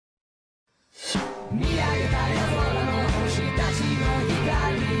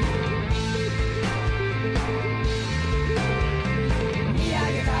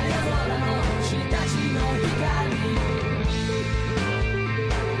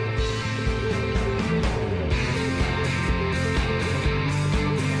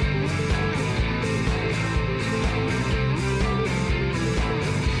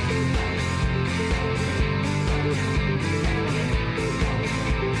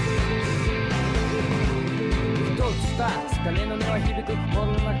鐘の音は響く心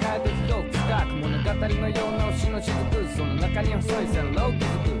の中へと広く深く物語のような星の雫その中に細い線路を築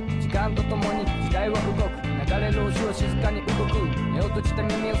く時間とともに時代は動く流れる星は静かに動く目を閉じて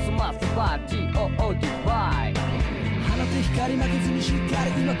耳を澄ませば GOO ディバイ放て光負けずにしっか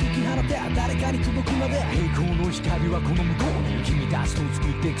りうまく切り放て誰かに届くまで栄光の光はこの向こうに君たちと作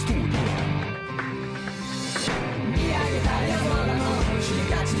っていくストーリー見上げた夜空の星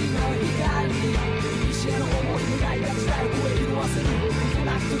たちの光西への思い願いが時代を超え色あせる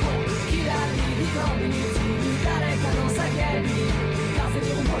なくともキラリ瞳に映る誰かの叫び風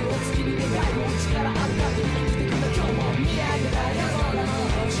に思いを月に願いを力ある限り生きてくんだ今日も見上げた夜空の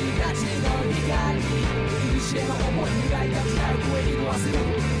星たちの光西への思い願いが時代を超え色あせる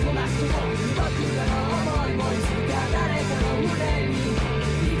なくとも僕らの思いもいつか誰かの胸に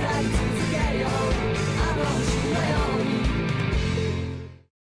光り続けようあの星のように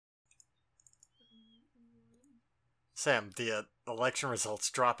Sam, the election results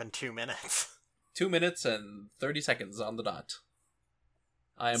drop in 2 minutes. 2 minutes and 30 seconds on the dot.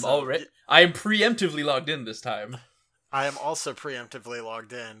 I am So, I am preemptively logged in this time. I am also preemptively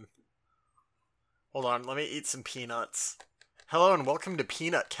logged in. Hold on, let me eat some peanuts. Hello and welcome to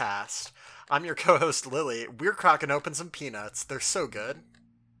Peanut Cast. I'm your co-host Lily. We're cracking open some peanuts. They're so good.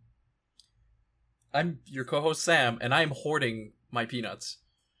 I'm your co-host Sam, and I am hoarding my peanuts.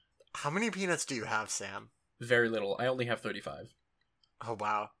 How many peanuts do you have, Sam? Very little. I only have 35. Oh,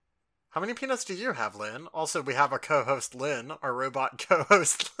 wow. How many peanuts do you have, Lynn? Also, we have our co-host Lynn, our robot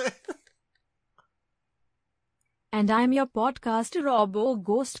co-host Lynn. And I'm your podcast Robo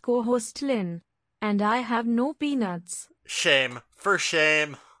Ghost co-host Lynn. And I have no peanuts. Shame. For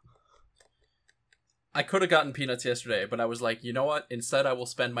shame. I could have gotten peanuts yesterday, but I was like, you know what? Instead, I will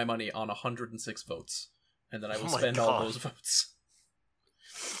spend my money on 106 votes. And then I will spend all those votes.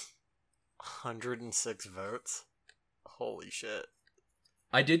 106 votes? Holy shit.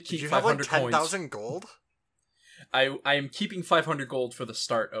 I did keep Did you 500 have like 10,000 coins. gold? I am keeping 500 gold for the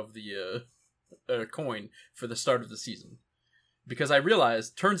start of the coin for the start of the season. Because I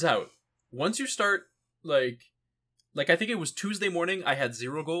realized, turns out, once you start, like I think it was Tuesday morning, I had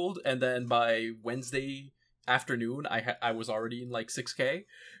 0 gold, and then by Wednesday afternoon, I was already in like 6k.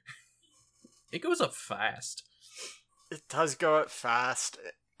 It goes up fast. It does go up fast,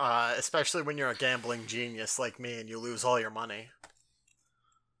 especially when you're a gambling genius like me and you lose all your money.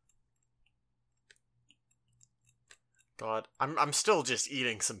 God, I'm still just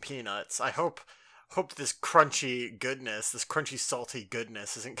eating some peanuts. I hope this crunchy goodness, this crunchy salty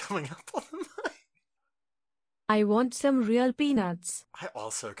goodness isn't coming up on my... I want some real peanuts. I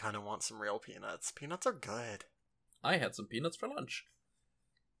also kind of want some real peanuts. Peanuts are good. I had some peanuts for lunch.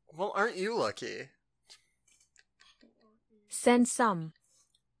 Well, aren't you lucky? Send some.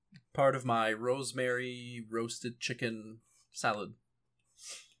 Part of my rosemary roasted chicken salad.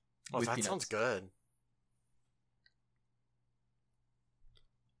 Oh, with that peanuts. sounds good.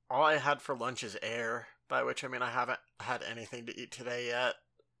 All I had for lunch is air, by which I mean I haven't had anything to eat today yet.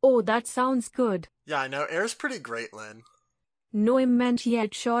 Oh, that sounds good. Yeah, I know. Air's pretty great, Lynn. No imment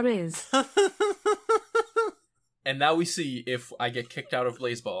yet sure is. And now we see if I get kicked out of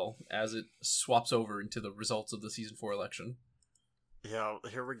Blazeball as it swaps over into the results of the Season 4 election. Yeah,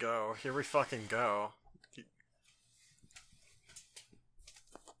 here we go. Here we fucking go.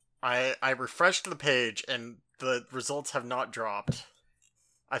 I refreshed the page and the results have not dropped.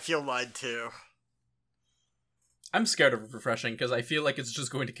 I feel lied to. I'm scared of refreshing because I feel like it's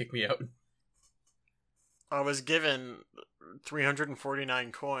just going to kick me out. I was given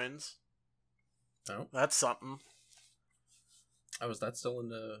 349 coins. Oh. That's something. Oh, is that still in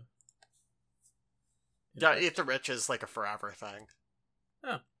the... Yeah, Eat the Rich is like a forever thing.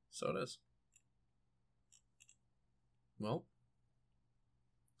 Oh, so it is. Well,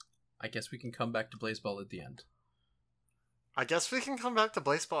 I guess we can come back to Blazeball at the end. I guess we can come back to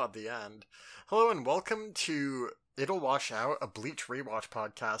Blazeball at the end. Hello and welcome to It'll Wash Out, a Bleach rewatch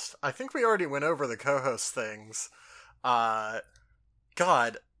podcast. I think we already went over the co-host things. God,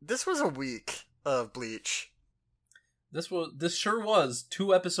 this was a week of Bleach. This sure was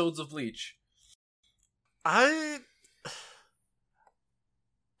 2 episodes of Bleach. I'm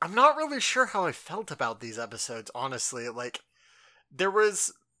not really sure how I felt about these episodes, honestly. Like, there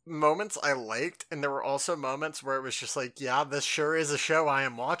was moments I liked, and there were also moments where it was just like, yeah, this sure is a show I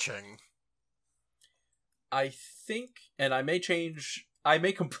am watching. I think, and I may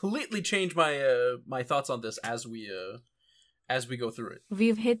completely change my my thoughts on this as we go through it.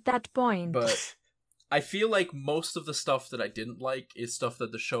 We've hit that point. But I feel like most of the stuff that I didn't like is stuff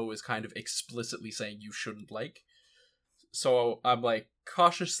that the show is kind of explicitly saying you shouldn't like. So I'm like,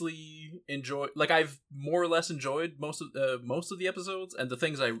 cautiously enjoy. Like, I've more or less enjoyed most of the episodes, and the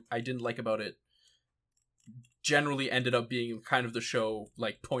things I didn't like about it generally ended up being kind of the show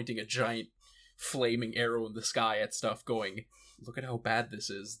like pointing a giant flaming arrow in the sky at stuff, going, "Look at how bad this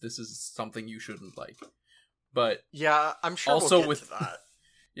is. This is something you shouldn't like." But yeah, I'm sure also we'll get with to that.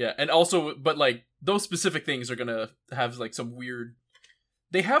 yeah, and also, but like those specific things are gonna have like some weird.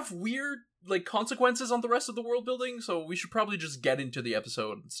 They have weird like consequences on the rest of the world building, so we should probably just get into the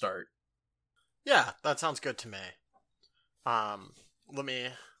episode and start. Yeah, that sounds good to me. Let me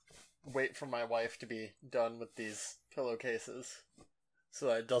wait for my wife to be done with these pillowcases so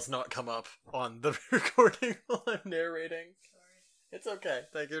that it does not come up on the recording while I'm narrating. Sorry. It's okay.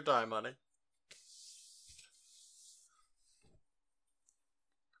 Take your time, honey.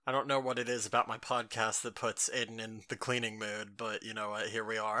 I don't know what it is about my podcast that puts Aiden in the cleaning mood, but you know what? Here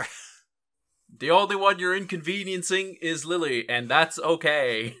we are. The only one you're inconveniencing is Lily, and that's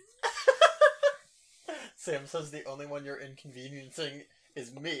okay. Sam says the only one you're inconveniencing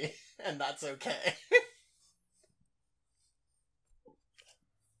is me, and that's okay.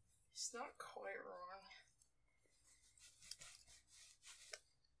 It's not quite wrong.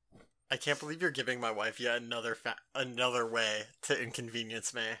 I can't believe you're giving my wife yet another way to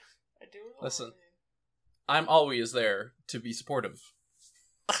inconvenience me. I do it Listen. already. I'm always there to be supportive.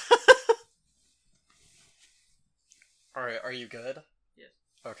 Alright, are you good? Yes.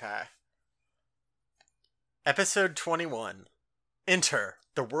 Okay. Episode 21. Enter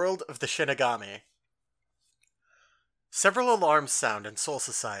the world of the Shinigami. Several alarms sound in Soul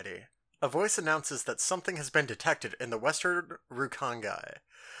Society. A voice announces that something has been detected in the western Rukongai,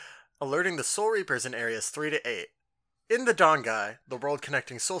 alerting the Soul Reapers in areas 3 to 8. In the Dongai, the world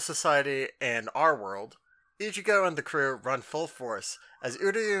connecting Soul Society and our world, Ichigo and the crew run full force as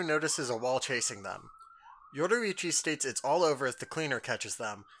Uryu notices a wall chasing them. Yoruichi states it's all over as the cleaner catches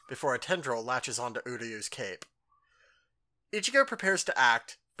them, before a tendril latches onto Uryu's cape. Ichigo prepares to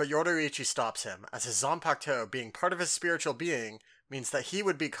act, but Yoruichi stops him, as his Zanpakuto being part of his spiritual being means that he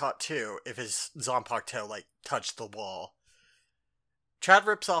would be caught too if his Zanpakuto, touched the wall. Chad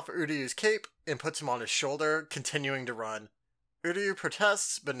rips off Uryu's cape and puts him on his shoulder, continuing to run. Uryu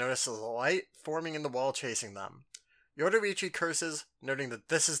protests, but notices a light forming in the wall chasing them. Yoruichi curses, noting that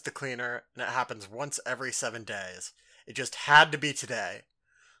this is the cleaner, and it happens once every 7 days. It just had to be today.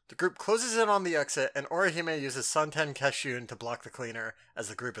 The group closes in on the exit, and Orihime uses Santen Keshun to block the cleaner as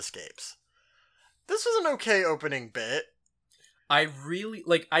the group escapes. This was an okay opening bit. I really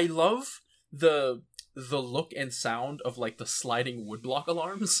I love the look and sound of the sliding woodblock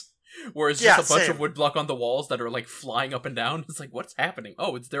alarms, where it's just a bunch of woodblock on the walls that are flying up and down. It's what's happening?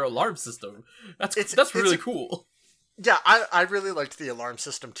 Oh, it's their alarm system. That's really cool. Yeah, I really liked the alarm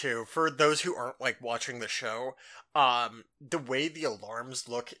system too. For those who aren't watching the show, the way the alarms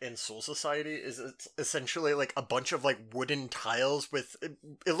look in Soul Society is it's essentially a bunch of wooden tiles with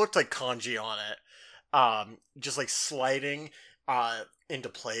it looked like kanji on it, just sliding into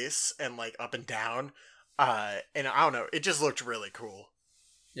place and up and down, and I don't know, it just looked really cool.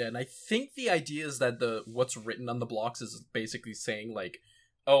 Yeah, and I think the idea is that what's written on the blocks is basically saying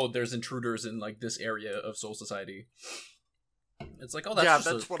oh, there's intruders in this area of Soul Society. It's oh,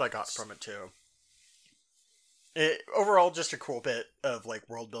 that's what I got from it too. Overall, just a cool bit of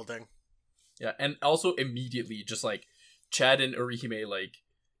world building. Yeah, and also immediately just Chad and Orihime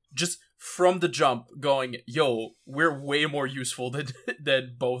just from the jump going, yo, we're way more useful than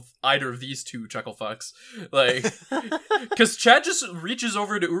either of these two chuckle fucks. Because Chad just reaches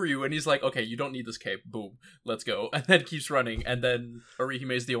over to Uryu and he's okay, you don't need this cape. Boom, let's go. And then keeps running, and then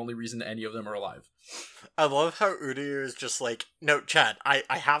Orihime is the only reason any of them are alive. I love how Uryu is just no, Chad, I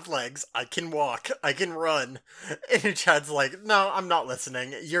have legs, I can walk, I can run. And Chad's no, I'm not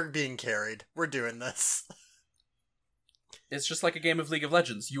listening, you're being carried, we're doing this. It's just like a game of League of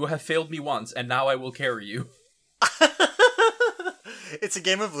Legends. You have failed me once, and now I will carry you. It's a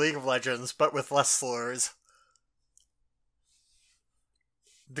game of League of Legends, but with less slurs.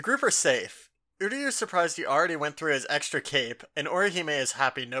 The group are safe. Uryu is surprised he already went through his extra cape, and Orihime is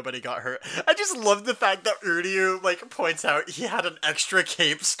happy nobody got hurt. I just love the fact that Uryu, points out he had an extra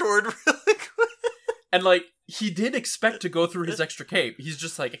cape stored really quick. And, he did expect to go through his extra cape. He's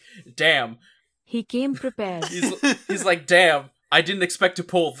just damn. He came prepared. He's damn, I didn't expect to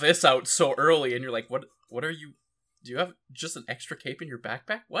pull this out so early. And you're what are you... Do you have just an extra cape in your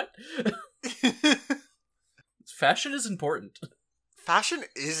backpack? What? Fashion is important. Fashion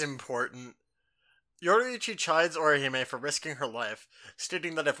is important. Yoruichi chides Orihime for risking her life,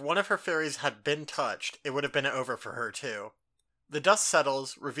 stating that if one of her fairies had been touched, it would have been over for her too. The dust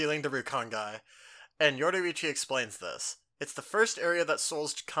settles, revealing the Rukongai, and Yoruichi explains this. It's the first area that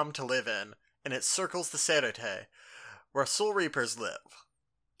souls come to live in, and it circles the Serete, where Soul Reapers live.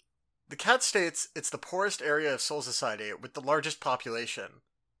 The cat states it's the poorest area of Soul Society with the largest population.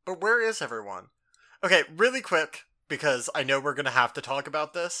 But where is everyone? Okay, really quick, because I know we're going to have to talk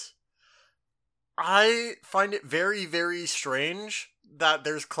about this. I find it very, very strange that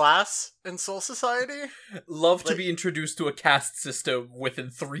there's class in Soul Society. Love to be introduced to a caste system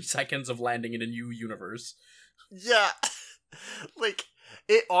within 3 seconds of landing in a new universe. Yeah. Like,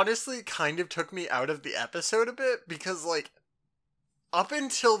 it honestly kind of took me out of the episode a bit, because, like, up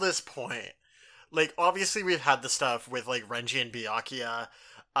until this point, like, obviously we've had the stuff with, like, Renji and Byakuya,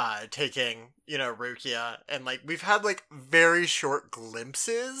 taking, Rukia, and, like, we've had, like, very short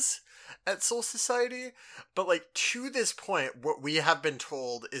glimpses at Soul Society, but, like, to this point, what we have been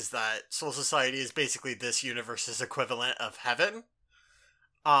told is that Soul Society is basically this universe's equivalent of heaven.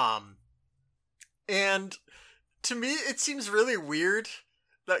 And to me, it seems really weird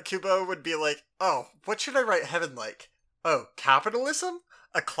that Kubo would be like, oh, what should I write heaven like? Oh, capitalism?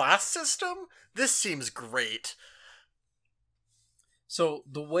 A class system? This seems great. So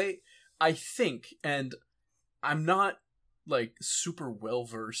the way I think, and I'm not like super well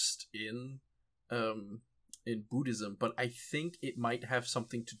versed in Buddhism, but I think it might have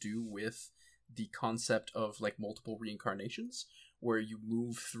something to do with the concept of like multiple reincarnations, where you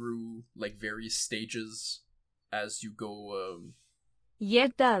move through like various stages as you go. Yeah,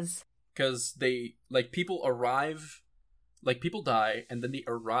 it does. Because they like people arrive, like people die, and then they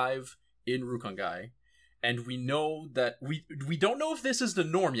arrive in Rukongai. And we know that we don't know if this is the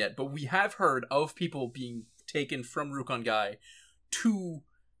norm yet, but we have heard of people being taken from Rukongai to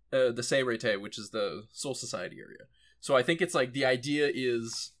the Seirete, which is the Soul Society area. So I think it's like the idea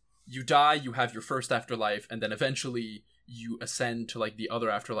is you die, you have your first afterlife, and then eventually you ascend to like the other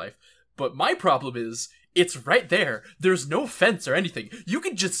afterlife. But my problem is it's right there. There's no fence or anything. You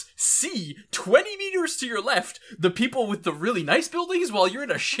can just see 20 meters to your left the people with the really nice buildings while you're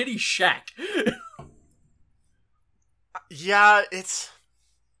in a shitty shack. Yeah,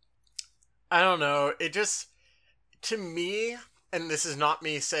 I don't know. It just, to me, and this is not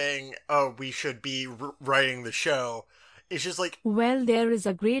me saying, oh, we should be writing the show. It's just like... Well, there is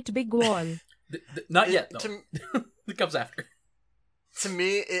a great big wall. Not yet, though. It comes after. To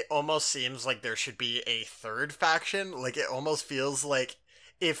me, it almost seems like there should be a third faction. Like, it almost feels like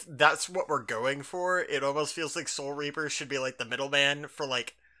if that's what we're going for, it almost feels like Soul Reapers should be like the middleman for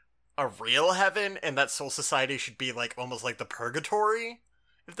like a real heaven, and that Soul Society should be like almost like the purgatory,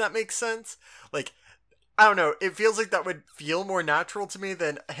 if that makes sense. Like, I don't know, it feels like that would feel more natural to me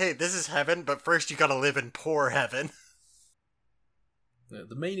than, hey, this is heaven, but first you gotta live in poor heaven.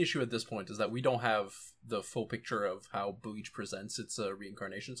 The main issue at this point is that we don't have the full picture of how Bleach presents its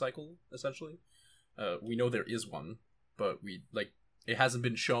reincarnation cycle, essentially. We know there is one, but it hasn't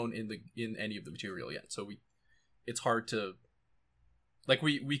been shown in any of the material yet, so it's hard to... Like,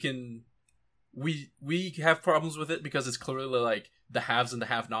 we have problems with it because it's clearly, like, the haves and the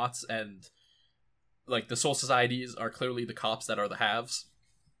have-nots, and, like, the Soul Societies are clearly the cops that are the haves.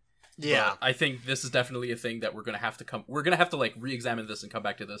 Yeah. But I think this is definitely a thing that we're gonna have to, like, re-examine this and come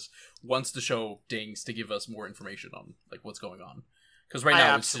back to this once the show dings to give us more information on, like, what's going on. Because right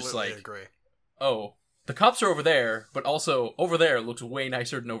now it's just like, agree. Oh, the cops are over there, but also over there looks way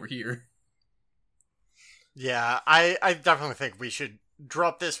nicer than over here. Yeah, I definitely think we should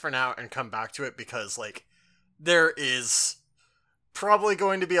drop this for now and come back to it because, like, there is probably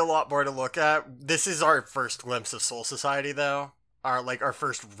going to be a lot more to look at. This is our first glimpse of Soul Society, though. Our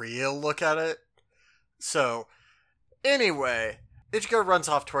first real look at it. So, anyway, Ichigo runs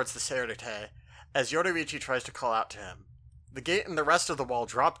off towards the Seirete as Yoruichi tries to call out to him. The gate and the rest of the wall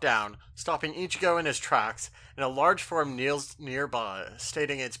drop down, stopping Ichigo in his tracks, and a large form kneels nearby,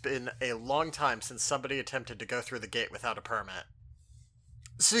 stating it's been a long time since somebody attempted to go through the gate without a permit.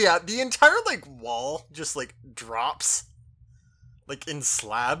 So yeah, the entire, like, wall just, like, drops, like, in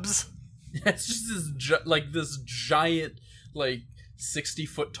slabs. Yeah, it's just this giant, like,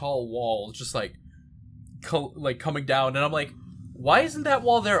 60-foot tall wall, just, like, coming down, and I'm like, why isn't that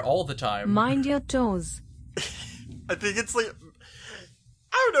wall there all the time? Mind your toes. I think it's, like,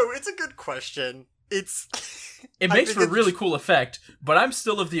 I don't know, it's a good question. It makes for a really cool effect, but I'm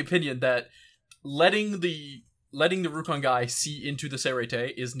still of the opinion that letting the Rukongai see into the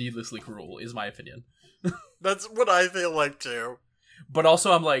Seirete is needlessly cruel, is my opinion. That's what I feel like, too. But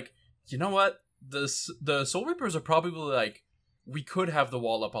also, I'm like, you know what? The Soul Reapers are probably like, we could have the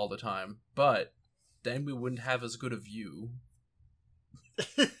wall up all the time, but then we wouldn't have as good a view.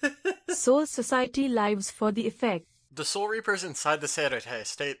 Soul Society lives for the effect. The Soul Reapers inside the Seirete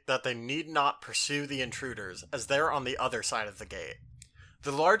state that they need not pursue the intruders, as they're on the other side of the gate.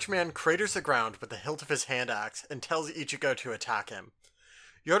 The large man craters the ground with the hilt of his hand axe and tells Ichigo to attack him.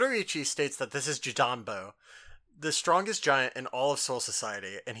 Yoruichi states that this is Jidanbo, the strongest giant in all of Soul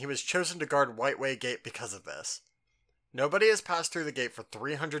Society, and he was chosen to guard White Way Gate because of this. Nobody has passed through the gate for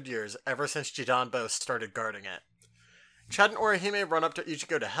 300 years ever since Jidanbo started guarding it. Chad and Orihime run up to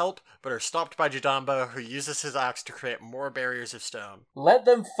Ichigo to help, but are stopped by Jidanbo, who uses his axe to create more barriers of stone. Let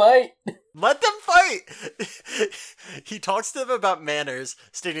them fight! Let them fight! He talks to them about manners,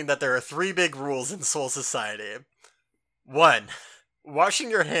 stating that there are 3 big rules in Soul Society. 1.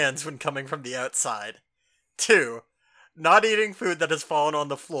 Washing your hands when coming from the outside. 2. Not eating food that has fallen on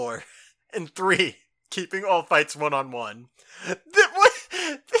the floor. And 3. Keeping all fights one-on-one.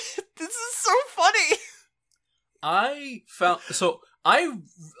 This is so funny! I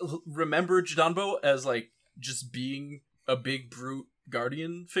remember Jidanbo as, like, just being a big brute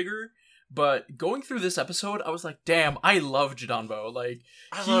guardian figure, but going through this episode, I was like, damn, I love Jidanbo. Like,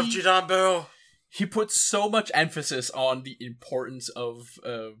 I love Jidanbo. He puts so much emphasis on the importance of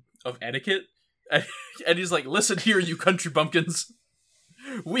etiquette, and he's like, listen here, you country bumpkins.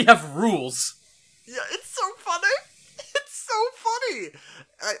 We have rules. Yeah, it's so funny. It's so funny.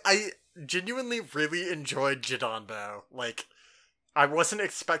 I genuinely really enjoyed Jidanbo. Like, I wasn't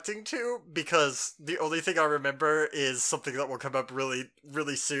expecting to, because the only thing I remember is something that will come up really,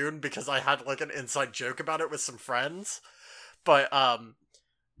 really soon, because I had, like, an inside joke about it with some friends. But,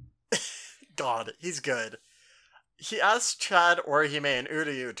 God, he's good. He asks Chad, Orihime, and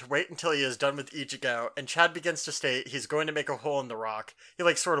Uryu to wait until he is done with Ichigo, and Chad begins to state he's going to make a hole in the rock. He,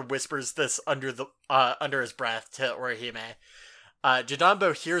 like, sort of whispers this under his breath to Orihime.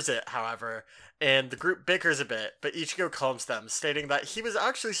 Jidanbo hears it, however, and the group bickers a bit, but Ichigo calms them, stating that he was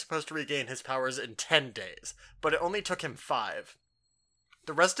actually supposed to regain his powers in 10 days, but it only took him 5.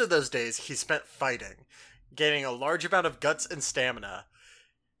 The rest of those days he spent fighting, gaining a large amount of guts and stamina.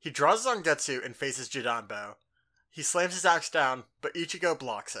 He draws Zangetsu and faces Jidanbo. He slams his axe down, but Ichigo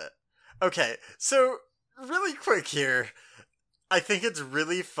blocks it. Okay, so, really quick here, I think it's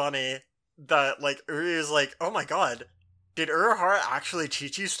really funny that, like, Uryu's like, oh my god, did Urahara actually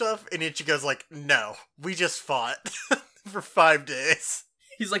teach you stuff? And Ichigo's like, no, we just fought for 5 days.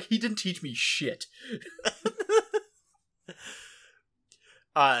 He's like, he didn't teach me shit.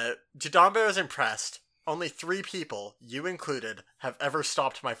 Jidanbo is impressed. Only 3 people, you included, have ever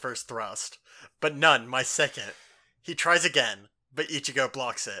stopped my first thrust, but none my second. He tries again, but Ichigo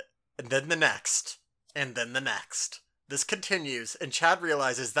blocks it, and then the next, and then the next. This continues, and Chad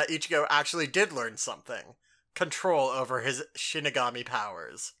realizes that Ichigo actually did learn something. Control over his Shinigami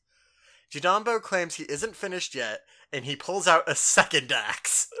powers. Jidanbo claims he isn't finished yet, and he pulls out a second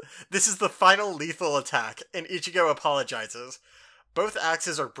axe. This is the final lethal attack, and Ichigo apologizes. Both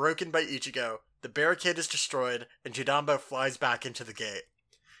axes are broken by Ichigo, the barricade is destroyed, and Jidanbo flies back into the gate.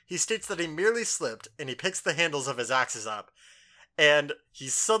 He states that he merely slipped, and he picks the handles of his axes up, and he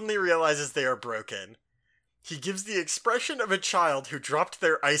suddenly realizes they are broken. He gives the expression of a child who dropped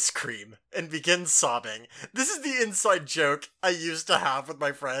their ice cream, and begins sobbing. This is the inside joke I used to have with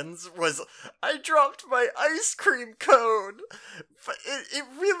my friends, was, I dropped my ice cream cone! But it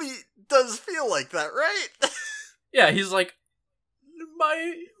really does feel like that, right? Yeah, he's like,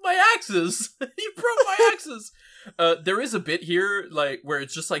 my axes! He broke my axes! There is a bit here, like, where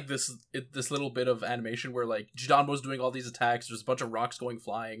it's just like this little bit of animation where, like, Jidanbo's doing all these attacks, there's a bunch of rocks going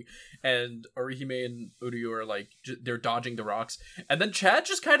flying, and Orihime and Uryu are, like, they're dodging the rocks, and then Chad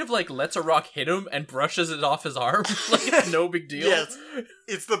just kind of, like, lets a rock hit him and brushes it off his arm, like it's no big deal. Yes,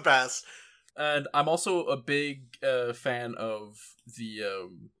 it's the best. And I'm also a big fan of the,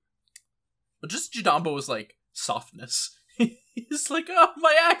 just Jidanbo's, like, softness. He's like, oh,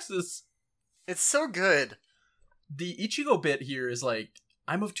 my axes! It's so good. The Ichigo bit here is, like,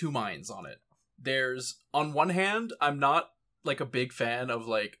 I'm of 2 minds on it. There's, on one hand, I'm not, like, a big fan of,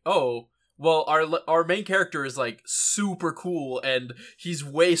 like, oh, well, our main character is, like, super cool, and he's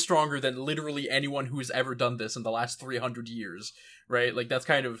way stronger than literally anyone who has ever done this in the last 300 years, right? Like, that's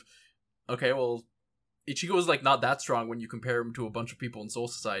kind of, okay, well, Ichigo is, like, not that strong when you compare him to a bunch of people in Soul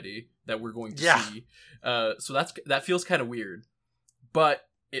Society that we're going to see. So that feels kind of weird. But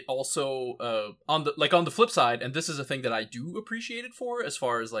it also, on the flip side, and this is a thing that I do appreciate it for, as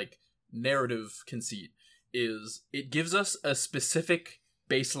far as, like, narrative conceit, is it gives us a specific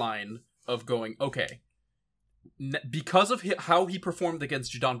baseline of going, okay, because of how he performed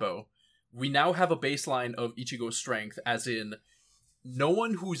against Jidanbo, we now have a baseline of Ichigo's strength, as in, no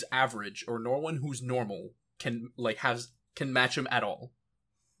one who's average or no one who's normal can match him at all.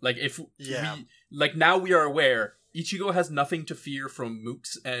 Like, if we, like, now we are aware Ichigo has nothing to fear from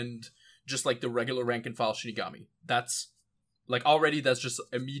mooks and just like the regular rank and file Shinigami. That's like already that's just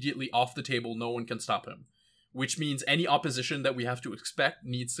immediately off the table. No one can stop him, which means any opposition that we have to expect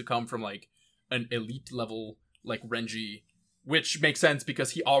needs to come from like an elite level like Renji, which makes sense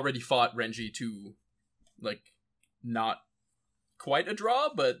because he already fought Renji to like not quite a draw,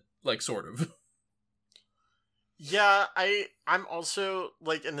 but like sort of. Yeah, I'm also,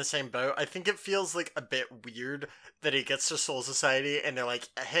 like, in the same boat. I think it feels, like, a bit weird that he gets to Soul Society and they're like,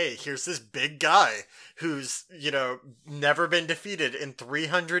 hey, here's this big guy who's, you know, never been defeated in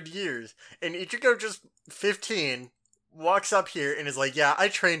 300 years. And Ichigo, just 15, walks up here and is like, yeah, I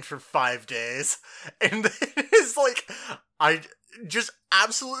trained for 5 days. And then is like, I just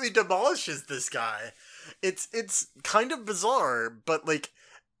absolutely demolishes this guy. It's kind of bizarre, but, like,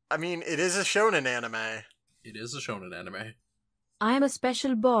 I mean, it is a shonen anime. It is a shonen anime. I am a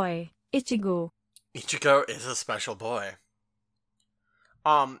special boy, Ichigo. Ichigo is a special boy.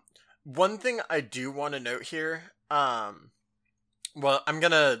 One thing I do want to note here, well, I'm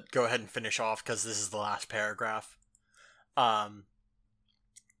gonna go ahead and finish off because this is the last paragraph. After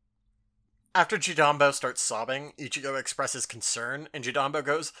Jidambo starts sobbing, Ichigo expresses concern, and Jidambo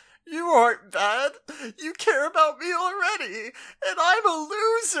goes, "You aren't bad. You care about me already, and I'm a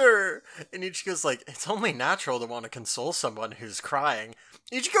loser." And Ichigo's like, "It's only natural to want to console someone who's crying."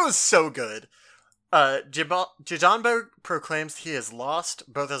 Ichigo is so good. Jidambo proclaims he is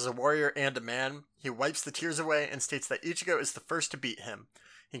lost, both as a warrior and a man. He wipes the tears away and states that Ichigo is the first to beat him.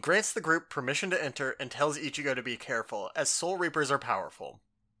 He grants the group permission to enter and tells Ichigo to be careful, as Soul Reapers are powerful.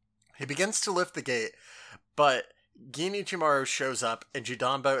 He begins to lift the gate, but Gin Ichimaru shows up, and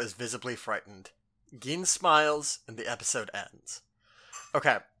Jidambo is visibly frightened. Gin smiles, and the episode ends.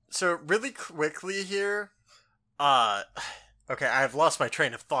 Okay, so really quickly here, okay, I've lost my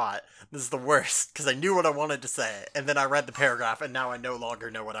train of thought. This is the worst, because I knew what I wanted to say, and then I read the paragraph, and now I no longer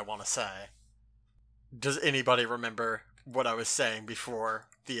know what I want to say. Does anybody remember what I was saying before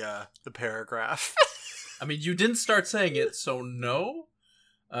the paragraph? I mean, you didn't start saying it, so no.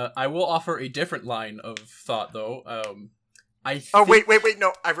 I will offer a different line of thought, though. Wait,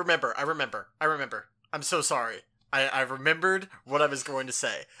 no, I remember. I'm so sorry. I remembered what I was going to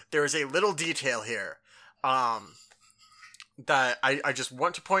say. There is a little detail here, that I just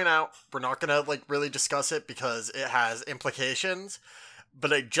want to point out. We're not gonna, like, really discuss it because it has implications,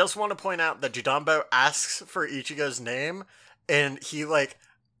 but I just want to point out that Jidambo asks for Ichigo's name, and he, like,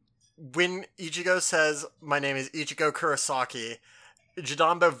 when Ichigo says, "My name is Ichigo Kurosaki,"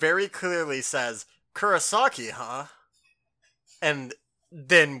 Jidambo very clearly says, "Kurosaki, huh?" And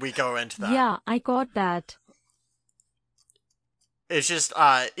then we go into that. Yeah, I caught that. It's just,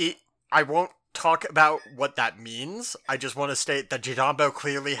 I won't talk about what that means. I just want to state that Jidambo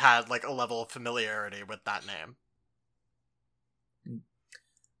clearly had, like, a level of familiarity with that name.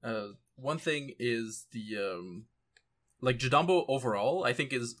 One thing is the, like, Jidambo overall, I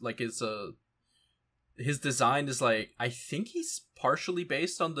think is his design is, like, I think he's partially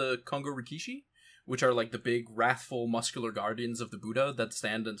based on the Kongo Rikishi, which are, like, the big, wrathful, muscular guardians of the Buddha that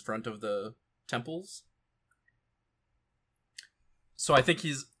stand in front of the temples. So I think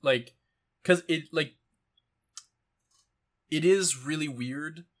he's, like, because it is really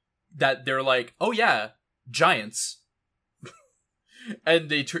weird that they're like, oh yeah, giants. And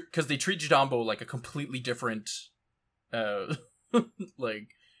because they treat Jidambo like a completely different, like,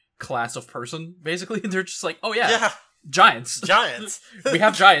 class of person, basically. They're just like, oh yeah. Giants. We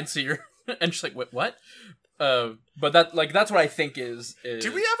have giants here. And she's like, what? But that's what I think is...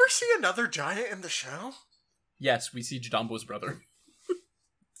 Do we ever see another giant in the show? Yes, we see Jidambo's brother.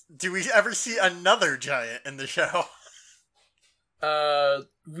 Do we ever see another giant in the show?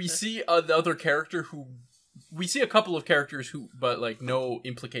 We see another character who... We see a couple of characters who... But, like, no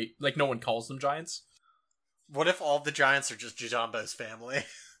one calls them giants. What if all the giants are just Jidambo's family?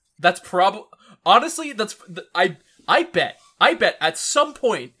 That's probably... Honestly, I bet at some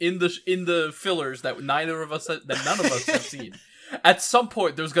point in the fillers that none of us have seen, at some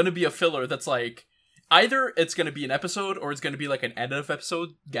point there's going to be a filler that's like, either it's going to be an episode or it's going to be like an end of episode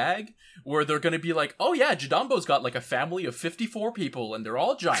gag where they're going to be like, oh yeah, Jidambo's got like a family of 54 people and they're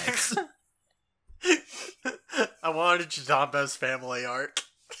all giants. I wanted Jidambo's family arc.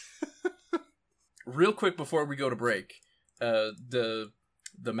 Real quick before we go to break, the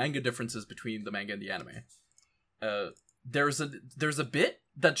manga differences between the manga and the anime. There's a bit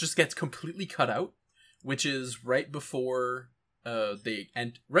that just gets completely cut out, which is right before they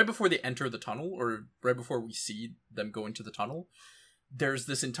enter the tunnel, or right before we see them go into the tunnel. There's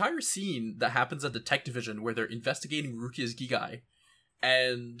this entire scene that happens at the tech division where they're investigating Rukia's Gigai,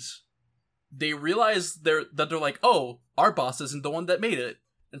 and they realize they're like, oh, our boss isn't the one that made it.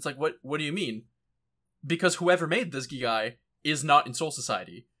 And it's like, what do you mean? Because whoever made this Gigai is not in Soul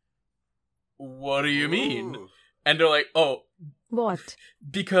Society. What do you mean? Ooh. And they're like, oh, What?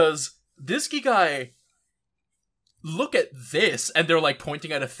 because this Gigai, look at this. And they're like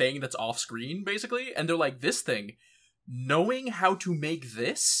pointing at a thing that's off screen, basically. And they're like, this thing, knowing how to make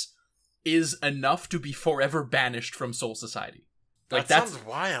this is enough to be forever banished from Soul Society. Like, That sounds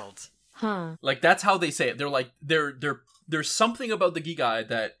wild. Huh. like, that's how they say it. They're like, there's something about the Gigai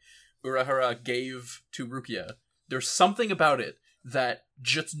that Urahara gave to Rukia. There's something about it that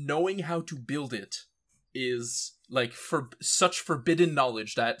just knowing how to build it is like for such forbidden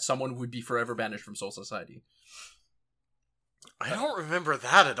knowledge that someone would be forever banished from Soul Society. I don't remember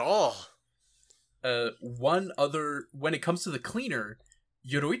that at all. One other, when it comes to the cleaner,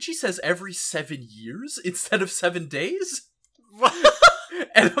 Yoroichi says every 7 years instead of 7 days? What?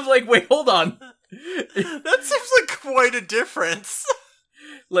 And I'm like, wait, hold on. That seems like quite a difference.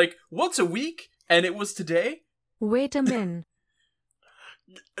 Like, once a week, and it was today? Wait a minute.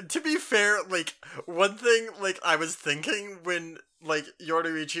 To be fair, like, one thing, like, I was thinking when, like,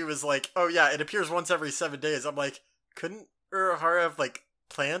 Yoruichi was like, oh yeah, it appears once every 7 days, I'm like, couldn't Urahara have, like,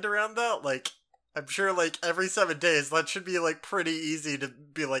 planned around that? Like, I'm sure, like, every 7 days, that should be, like, pretty easy to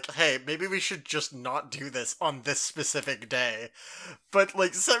be like, hey, maybe we should just not do this on this specific day. But,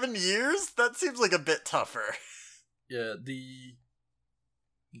 like, 7 years? That seems like a bit tougher. Yeah,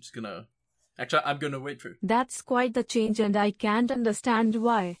 I'm gonna wait for... That's quite the change and I can't understand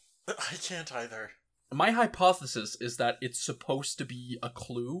why. I can't either. My hypothesis is that it's supposed to be a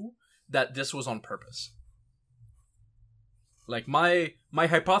clue that this was on purpose. Like, my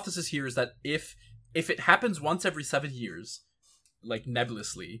hypothesis here is that if it happens once every 7 years, like,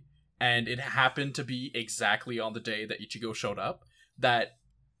 nebulously, and it happened to be exactly on the day that Ichigo showed up, that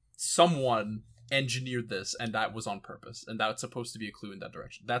someone engineered this, and that was on purpose, and that's supposed to be a clue in that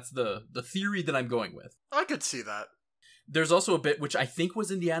direction. That's the theory that I'm going with. I could see that. There's also a bit, which I think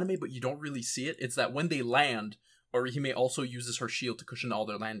was in the anime, but you don't really see it. It's that when they land, Orihime also uses her shield to cushion all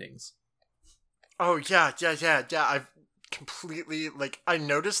their landings. Oh, yeah. I've completely, like, I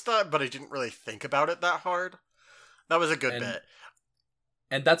noticed that, but I didn't really think about it that hard. That was a good bit.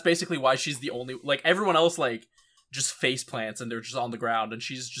 And that's basically why she's the only, like, everyone else, like, just face plants, and they're just on the ground, and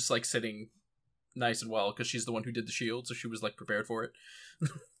she's just, like, sitting nice and well, because she's the one who did the shield, so she was, like, prepared for it.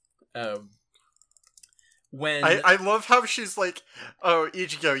 When I love how she's like, oh,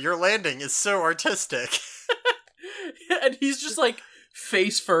 Ichigo, your landing is so artistic. and he's just, like,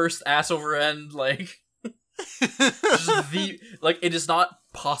 face first, ass over end, like, just like, it is not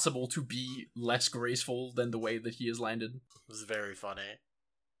possible to be less graceful than the way that he has landed. It was very funny.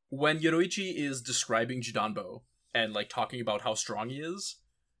 When Yoroichi is describing Jidanbo, and, like, talking about how strong he is,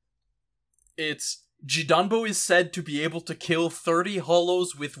 it's Jidanbo is said to be able to kill 30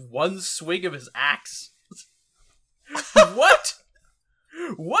 hollows with one swing of his axe. What?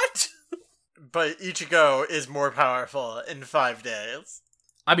 What? But Ichigo is more powerful in 5 days.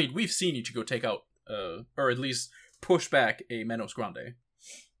 I mean, we've seen Ichigo take out, or at least push back a Menos Grande.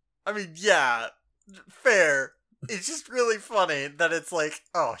 I mean, yeah, fair. It's just really funny that it's like,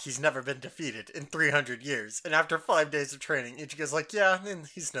 oh, he's never been defeated in 300 years. And after 5 days of training, Ichigo's like, yeah,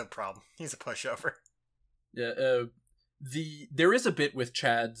 he's no problem. He's a pushover. Yeah, there is a bit with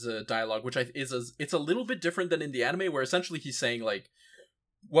Chad's dialogue, which it's a little bit different than in the anime, where essentially he's saying, like,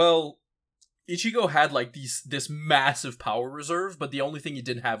 well, Ichigo had, like, this massive power reserve, but the only thing he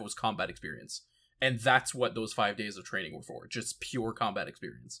didn't have was combat experience. And that's what those 5 days of training were for, just pure combat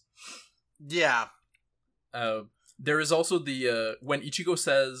experience. Yeah. There is also when Ichigo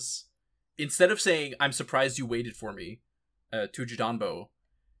says, instead of saying, I'm surprised you waited for me, to Jidanbo,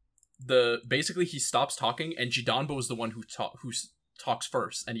 basically he stops talking, and Jidanbo is the one who talks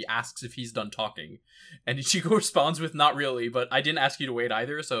first, and he asks if he's done talking. And Ichigo responds with, not really, but I didn't ask you to wait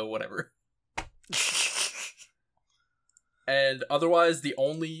either, so whatever. And otherwise,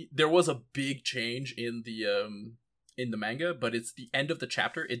 there was a big change in the manga, but it's the end of the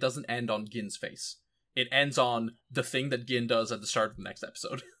chapter. It doesn't end on Gin's face. It ends on the thing that Gin does at the start of the next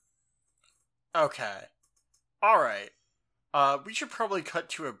episode. Okay. Alright. We should probably cut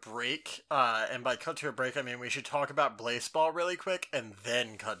to a break. And by cut to a break, I mean we should talk about Blaseball really quick, and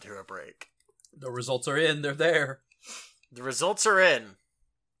then cut to a break. The results are in. They're there. The results are in.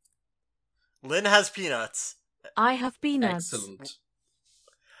 Lynn has peanuts. I have peanuts. Excellent.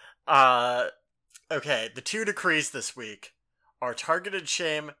 Okay, the 2 decrees this week are Targeted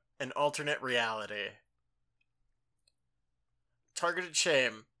Shame and Alternate Reality. Targeted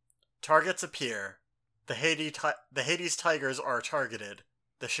Shame. Targets appear. The Hades Tigers are targeted.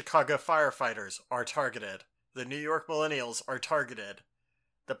 The Chicago firefighters are targeted. The New York millennials are targeted.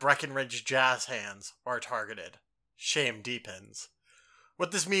 The Breckenridge jazz hands are targeted. Shame deepens.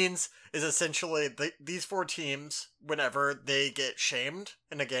 What this means is essentially these 4 teams, whenever they get shamed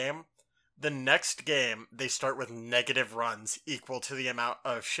in a game, the next game they start with negative runs equal to the amount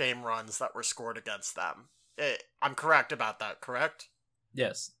of shame runs that were scored against them. I'm correct about that, correct?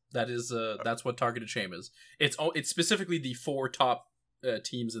 Yes, that is. That's what targeted shame is. It's specifically the 4 top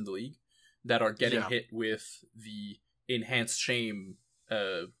teams in the league that are getting hit with the enhanced shame.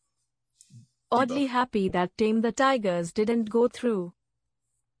 Oddly debuff. happy that Tame the Tigers didn't go through.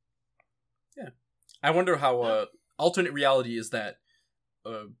 Yeah, I wonder how alternate reality is that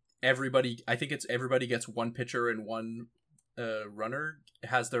everybody. I think it's everybody gets 1 pitcher and 1 runner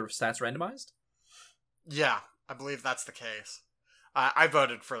has their stats randomized. Yeah, I believe that's the case. I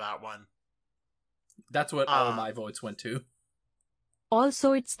voted for that one. That's what all my votes went to.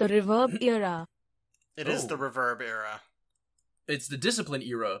 Also, it's the Reverb era. It is the Reverb era. It's the Discipline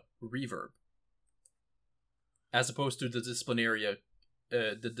era Reverb, as opposed to the Discipline era.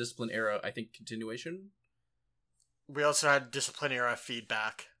 I think continuation. We also had Discipline era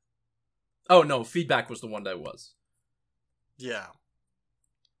Feedback. Oh no, Feedback was the one that was. Yeah.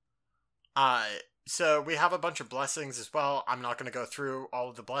 So we have a bunch of blessings as well. I'm not going to go through all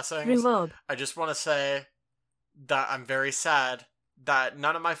of the blessings. Reverb. I just want to say that I'm very sad that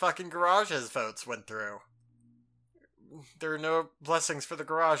none of my fucking garages votes went through. There are no blessings for the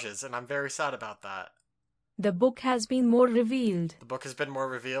garages, and I'm very sad about that. The book has been more revealed. The book has been more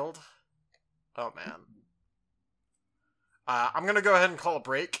revealed? Oh, man. I'm going to go ahead and call a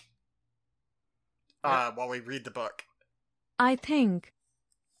break while we read the book. I think.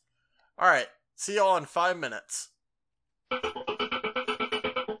 Alright, see y'all in 5 minutes.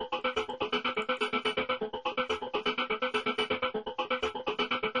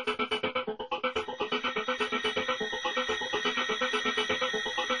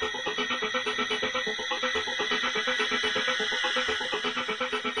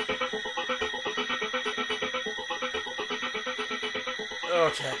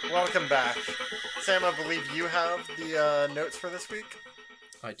 Okay, welcome back. Sam, I believe you have the notes for this week?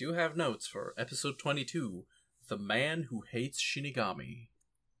 I do have notes for episode 22, The Man Who Hates Shinigami.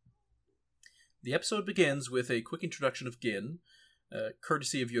 The episode begins with a quick introduction of Gin,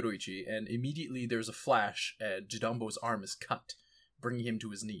 courtesy of Yoroichi, and immediately there's a flash and Jidambo's arm is cut, bringing him to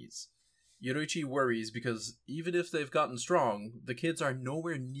his knees. Yoroichi worries because even if they've gotten strong, the kids are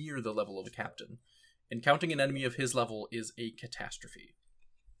nowhere near the level of a captain. Encountering an enemy of his level is a catastrophe.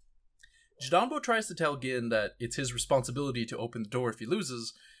 Jidambo tries to tell Gin that it's his responsibility to open the door if he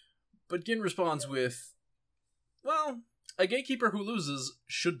loses, but Gin responds with, well, a gatekeeper who loses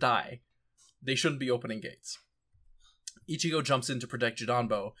should die. They shouldn't be opening gates. Ichigo jumps in to protect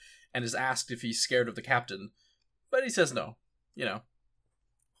Jidambo and is asked if he's scared of the captain, but he says no. You know,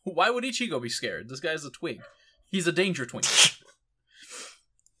 why would Ichigo be scared? This guy's a twig. He's a danger twink.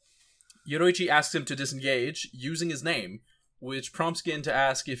 Yoroichi asks him to disengage, using his name, which prompts Gin to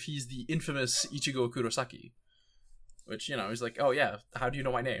ask if he's the infamous Ichigo Kurosaki. Which, you know, he's like, oh yeah, how do you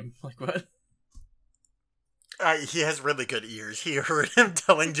know my name? Like, what? He has really good ears. He heard him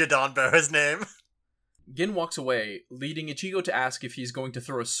telling Jidambo his name. Gin walks away, leading Ichigo to ask if he's going to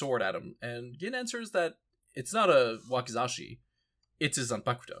throw a sword at him, and Gin answers that it's not a wakizashi, it's his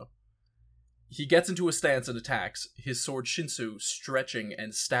Zanpakuto. He gets into a stance and attacks, his sword Shinsu stretching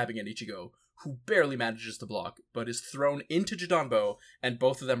and stabbing at Ichigo, who barely manages to block, but is thrown into Jidambo, and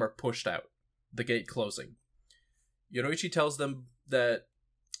both of them are pushed out, the gate closing. Yoroichi tells them that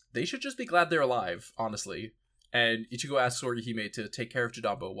they should just be glad they're alive, honestly, and Ichigo asks Orihime to take care of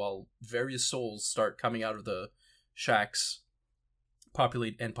Jidambo while various souls start coming out of the shacks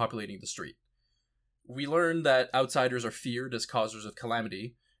populating the street. We learn that outsiders are feared as causers of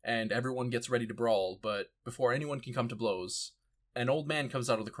calamity, and everyone gets ready to brawl, but before anyone can come to blows, an old man comes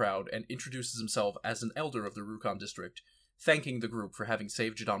out of the crowd and introduces himself as an elder of the Rukon district, thanking the group for having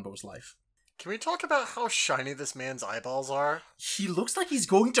saved Jidambo's life. Can we talk about how shiny this man's eyeballs are? He looks like he's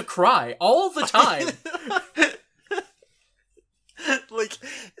going to cry all the time. Like,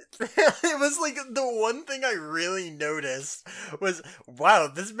 it was like the one thing I really noticed was, wow,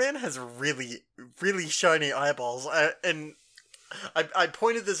 this man has really, really shiny eyeballs. And I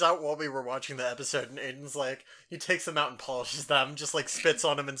pointed this out while we were watching the episode, and Aiden's like, he takes them out and polishes them, just like spits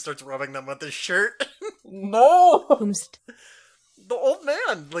on them and starts rubbing them with his shirt. No! The old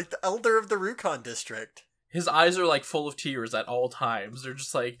man, like the elder of the Rukon district. His eyes are like full of tears at all times. They're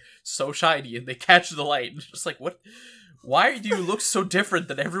just like so shiny and they catch the light. And it's just like, what? Why do you look so different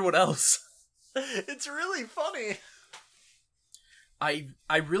than everyone else? It's really funny.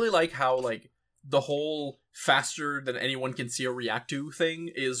 I really like how, like, the whole faster than anyone can see or react to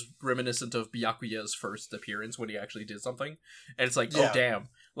thing is reminiscent of Byakuya's first appearance when he actually did something. And it's like, Yeah. oh damn.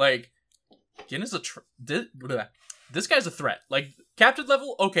 Like, Gin is this guy's a threat. Like, captain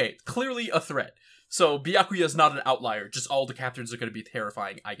level, okay, clearly a threat. So Byakuya's not an outlier, just all the captains are going to be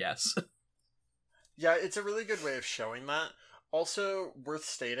terrifying, I guess. Yeah, it's a really good way of showing that. Also, worth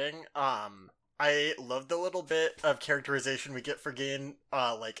stating, I love the little bit of characterization we get for Gin,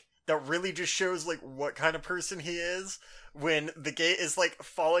 like, that really just shows, like, what kind of person he is when the gate is, like,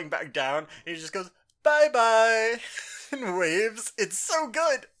 falling back down, and he just goes, bye-bye, and waves. It's so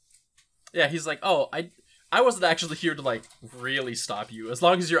good! Yeah, he's like, oh, I wasn't actually here to, like, really stop you. As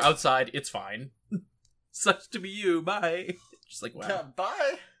long as you're outside, it's fine. Sucks to be you, bye. Just like, wow. Yeah,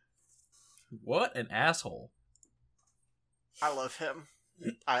 bye! What an asshole. I love him.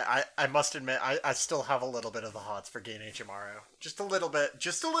 I must admit, I still have a little bit of the hots for Gin Ichimaru. Just a little bit.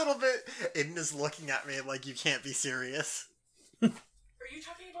 Just a little bit. Aiden is looking at me like you can't be serious. Are you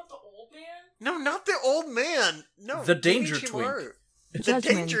talking about the old man? No, not the old man. No, The Gin danger Ichimaru. twink. The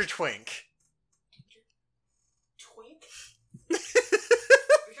Judgment. danger twink. Twink? Are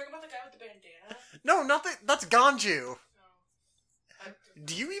you talking about the guy with the bandana? No, not that. That's Ganju. No.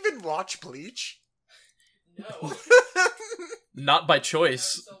 Do you even watch Bleach? No. Not by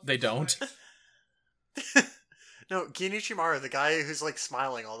choice, they don't. No, Gin Ichimaru, the guy who's like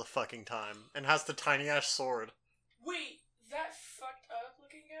smiling all the fucking time and has the tiny ass sword. Wait, that fucked up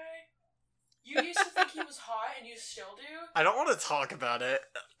looking guy? You used to think he was hot and you still do? I don't want to talk about it.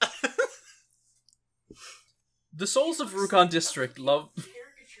 The souls of Rukon District love...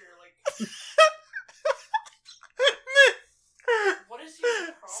 Caricature, like... What is your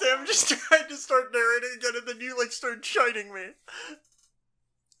problem? Sam just tried to start narrating again and then you like started chiding me.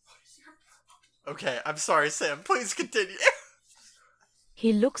 What is your problem? Okay, I'm sorry, Sam. Please continue.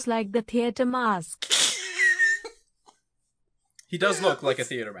 He looks like the theater mask. He does look like a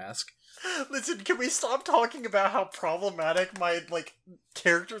theater mask. Listen, can we stop talking about how problematic my, like,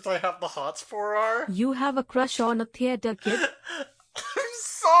 characters I have the hots for are? You have a crush on a theater kid? I'm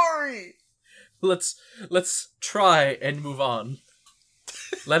sorry! Let's try and move on.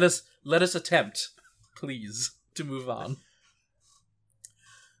 Let us attempt, please, to move on.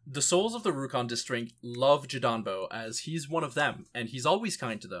 The souls of the Rukon District love Jidanbo as he's one of them, and he's always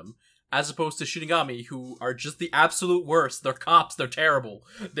kind to them, as opposed to Shinigami, who are just the absolute worst. They're cops, they're terrible,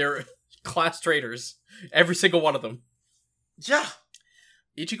 they're class traitors, every single one of them. Yeah!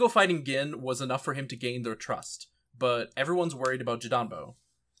 Ichigo fighting Gin was enough for him to gain their trust, but everyone's worried about Jidanbo.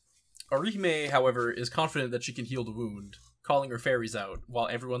 Orihime, however, is confident that she can heal the wound, calling her fairies out, while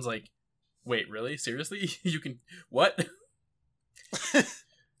everyone's like, wait, really? Seriously? You can... What?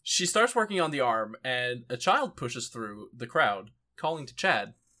 She starts working on the arm, and a child pushes through the crowd, calling to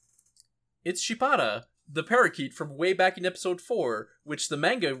Chad. It's Shibata, the parakeet from way back in episode 4, which the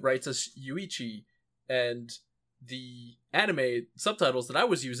manga writes as Yuichi, and the anime subtitles that I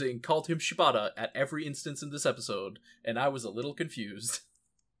was using called him Shibata at every instance in this episode, and I was a little confused.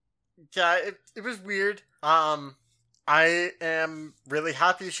 Yeah, it was weird. I am really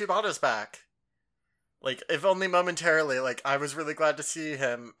happy Shibata's back. Like, if only momentarily, like, I was really glad to see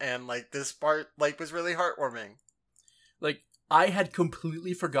him, and, like, this part, like, was really heartwarming. Like, I had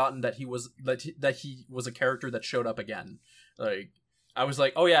completely forgotten that he was a character that showed up again. Like, I was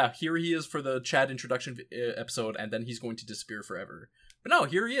like, oh yeah, here he is for the Chad introduction episode, and then he's going to disappear forever. But no,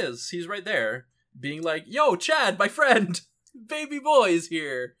 here he is. He's right there, being like, yo, Chad, my friend! Baby boy is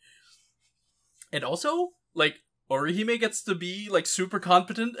here! And also, like, Orihime gets to be, like, super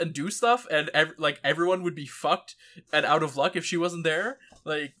competent and do stuff, and, everyone would be fucked and out of luck if she wasn't there.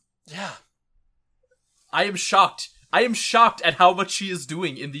 Like, Yeah. I am shocked. I am shocked at how much she is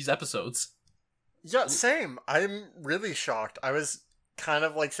doing in these episodes. Yeah, same. I'm really shocked. I was kind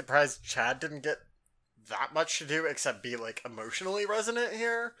of, like, surprised Chad didn't get that much to do except be, like, emotionally resonant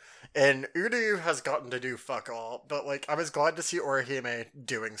here. And Uryu has gotten to do fuck all, but, like, I was glad to see Orihime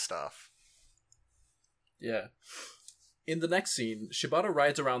doing stuff. Yeah. In the next scene, Shibata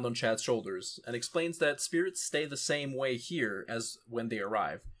rides around on Chad's shoulders and explains that spirits stay the same way here as when they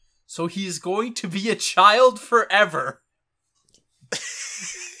arrive. So he's going to be a child forever.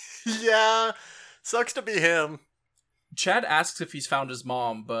 Yeah, sucks to be him. Chad asks if he's found his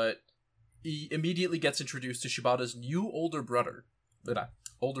mom, but he immediately gets introduced to Shibata's new older brother.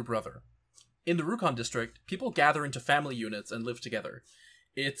 In the Rukon District, people gather into family units and live together.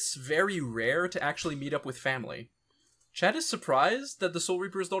 It's very rare to actually meet up with family. Chad is surprised that the Soul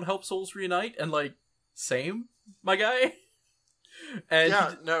Reapers don't help souls reunite, and like, same, my guy? And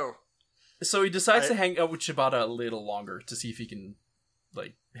Yeah, no. so he decides to hang out with Shibata a little longer to see if he can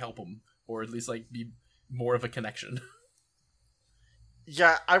like help him, or at least like be more of a connection.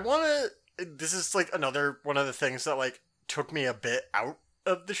 Yeah, I want to. This is like another one of the things that like took me a bit out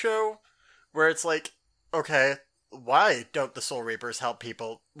of the show, where it's like, okay, why don't the Soul Reapers help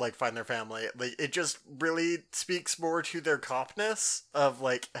people like find their family? Like, it just really speaks more to their copness of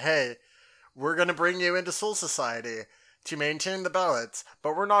like, hey, we're gonna bring you into Soul Society to maintain the balance,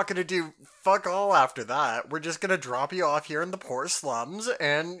 but we're not gonna do fuck all after that. We're just gonna drop you off here in the poor slums,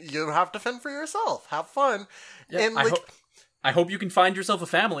 and you have to fend for yourself. Have fun. Yeah, And like, I hope you can find yourself a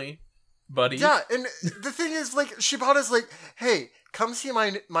family, buddy. yeah, and the thing is, like, Shibata's like, hey, come see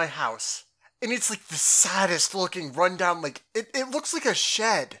my house. And it's like the saddest looking rundown, like, it looks like a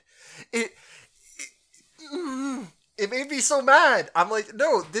shed. It made me so mad. I'm like,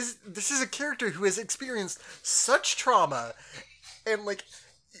 no, this is a character who has experienced such trauma, and like,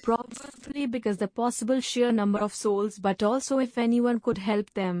 Probably because the possible sheer number of souls, but also if anyone could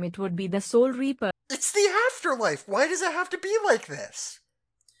help them, it would be the Soul Reaper. it's the afterlife. Why does it have to be like this?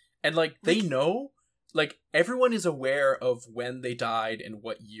 And like they know, like everyone is aware of when they died and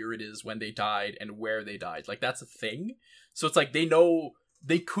what year it is when they died and where they died. Like that's a thing. So it's like they know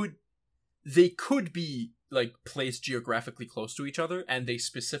they could be like placed geographically close to each other, and they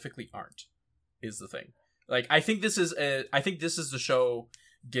specifically aren't. Is the thing. Like I think this is the show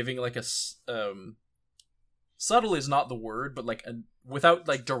giving like a subtle is not the word, but like without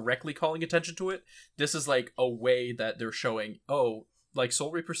like directly calling attention to it, this is like a way that they're showing, oh, like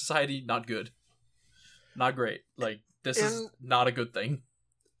Soul Reaper Society, not good, not great. Like this is not a good thing.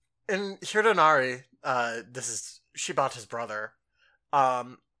 And Hironari, this is Shibata's brother,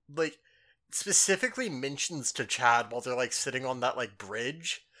 like specifically mentions to Chad while they're like sitting on that like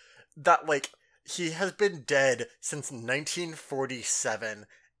bridge that like he has been dead since 1947,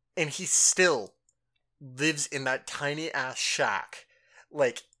 and he still lives in that tiny ass shack,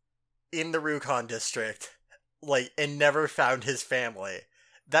 like in the Rukon district, like, and never found his family.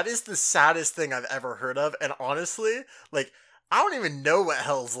 That is the saddest thing I've ever heard of, and honestly, like, I don't even know what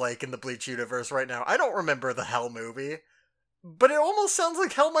hell's like in the Bleach universe right now. I don't remember the Hell movie, but it almost sounds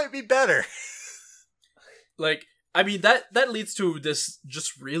like hell might be better. Like, I mean, that leads to this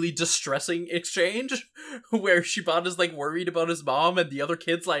just really distressing exchange where Shibata's like worried about his mom, and the other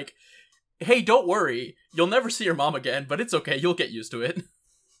kid's like, hey, don't worry, you'll never see your mom again, but it's okay, you'll get used to it.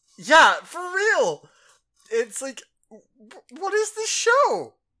 Yeah, for real. It's like, what is this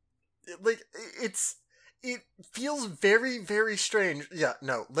show? Like, it feels very, very strange. Yeah,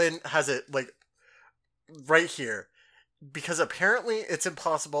 no, Lynn has it, like, right here. Because apparently it's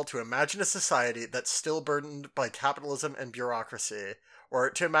impossible to imagine a society that's still burdened by capitalism and bureaucracy, or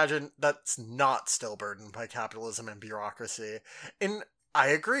to imagine that's not still burdened by capitalism and bureaucracy. And I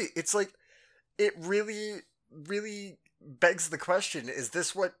agree. It's like, it really, really begs the question, is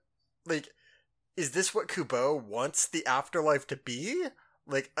this what Kubo wants the afterlife to be?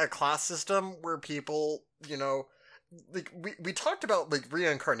 Like, a class system where people, you know, like, we talked about, like,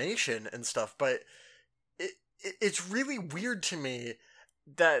 reincarnation and stuff, but it's really weird to me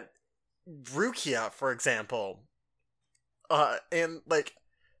that Rukia, for example, and, like,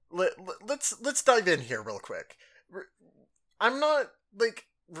 let's dive in here real quick. I'm not, like,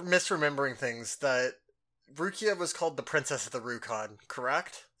 misremembering things, that Rukia was called the Princess of the Rukon,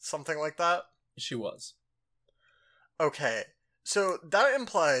 correct? Something like that? She was. Okay, so that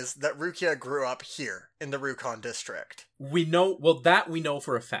implies that Rukia grew up here, in the Rukon district. We know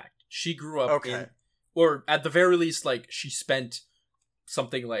for a fact. She grew up in, or at the very least, like, she spent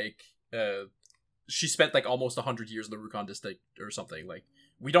something like, she spent like almost 100 years in the Rukon district or something. Like,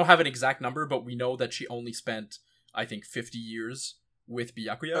 we don't have an exact number, but we know that she only spent, I think, 50 years with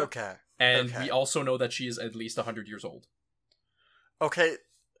Byakuya. Okay. And we also know that she is at least 100 years old. Okay.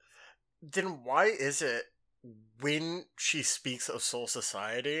 Then why is it when she speaks of Soul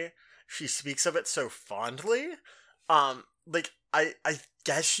Society, she speaks of it so fondly? Like, I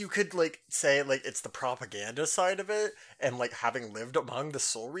guess you could, like, say, like, it's the propaganda side of it, and, like, having lived among the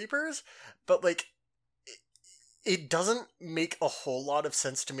Soul Reapers, but, like, it doesn't make a whole lot of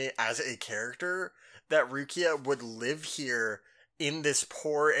sense to me as a character that Rukia would live here in this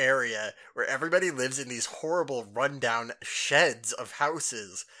poor area where everybody lives in these horrible rundown sheds of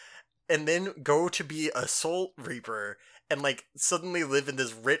houses, and then go to be a Soul Reaper and, like, suddenly live in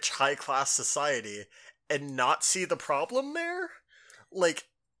this rich, high-class society and not see the problem there? Like,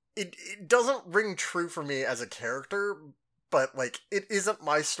 it doesn't ring true for me as a character, but, like, it isn't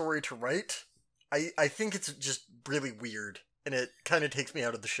my story to write. I think it's just really weird, and it kind of takes me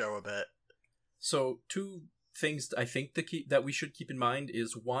out of the show a bit. So, two things I think that we should keep in mind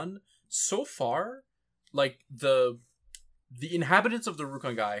is, one, so far, like, the the inhabitants of the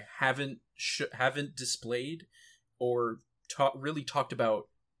Rukongai haven't displayed or really talked about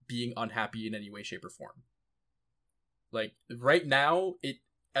being unhappy in any way, shape, or form. Like, right now,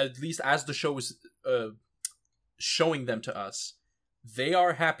 at least as the show is showing them to us, they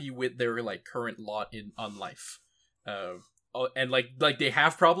are happy with their, like, current lot on life. And, like they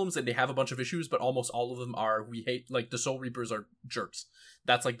have problems and they have a bunch of issues, but almost all of them are, we hate, like, the Soul Reapers are jerks.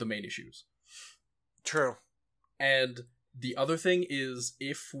 That's, like, the main issues. True. And the other thing is,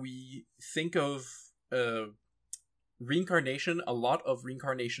 if we think of reincarnation, a lot of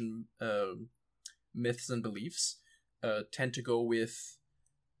reincarnation myths and beliefs tend to go with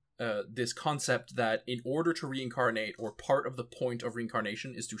this concept that in order to reincarnate, or part of the point of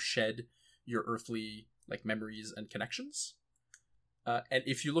reincarnation is to shed your earthly, like, memories and connections. And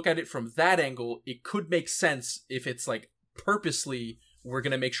if you look at it from that angle, it could make sense if it's like, purposely, we're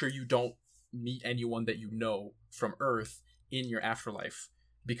going to make sure you don't meet anyone that you know from Earth in your afterlife,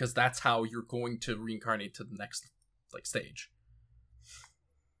 because that's how you're going to reincarnate to the next, like, stage.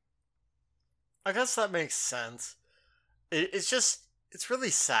 I guess that makes sense. It's really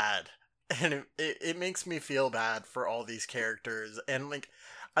sad, and it makes me feel bad for all these characters, and, like,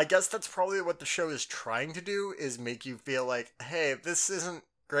 I guess that's probably what the show is trying to do, is make you feel like, hey, this isn't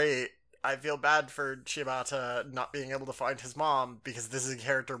great. I feel bad for Shibata not being able to find his mom, because this is a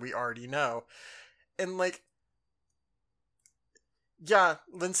character we already know. And, like, yeah,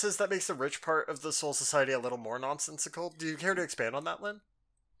 Lynn says that makes the rich part of the Soul Society a little more nonsensical. Do you care to expand on that, Lynn?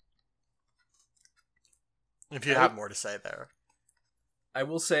 If you have more to say there. I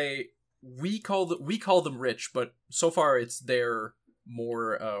will say, we call them rich, but so far it's their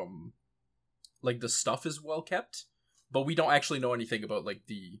more, like, the stuff is well kept, but we don't actually know anything about, like,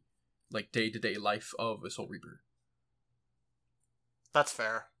 the, like, day-to-day life of a Soul Reaper. That's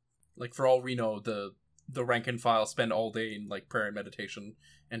fair. Like, for all we know, the rank and file spend all day in, like, prayer and meditation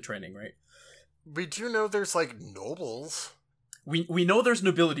and training, right? We do know there's, like, nobles. We know there's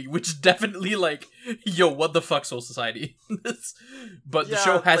nobility, which definitely, like, yo, what the fuck, Soul Society? But the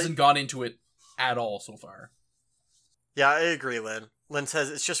show hasn't gone into it at all so far. Yeah, I agree, Lynn. Lynn says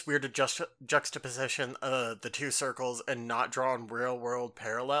it's just weird to juxtaposition the two circles and not draw on real-world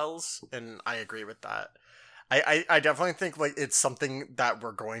parallels, and I agree with that. I definitely think, like, it's something that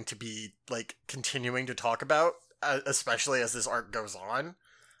we're going to be, like, continuing to talk about, especially as this arc goes on.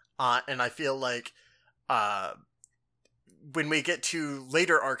 And I feel like when we get to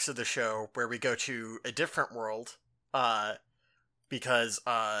later arcs of the show, where we go to a different world, because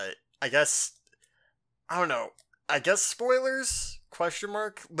I guess, I don't know, I guess spoilers, ?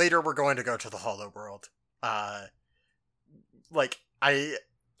 Later we're going to go to the Hollow World. Like, I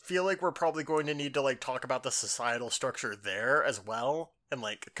feel like we're probably going to need to, like, talk about the societal structure there as well, and,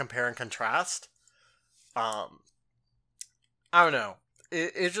 like, compare and contrast. I don't know.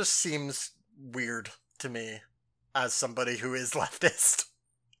 It just seems weird to me as somebody who is leftist.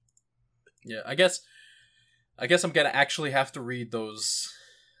 Yeah, I guess I'm gonna actually have to read those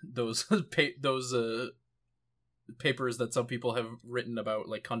papers that some people have written about,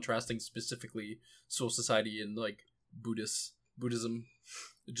 like, contrasting specifically Soul Society and, like, Buddhism,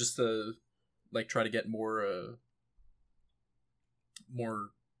 just to, like, try to get more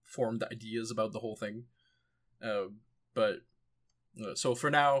formed ideas about the whole thing. But so for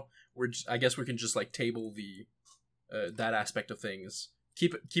now, I guess we can just, like, table the that aspect of things.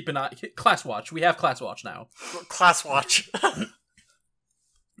 Keep an eye. Class Watch. We have Class Watch now. Class Watch.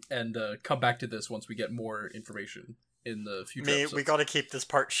 And come back to this once we get more information in the future episodes. We gotta keep this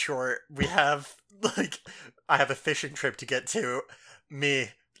part short. We have, like, I have a fishing trip to get to.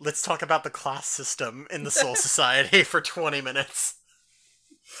 Let's talk about the class system in the Soul Society for 20 minutes.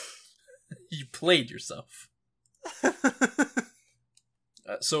 You played yourself.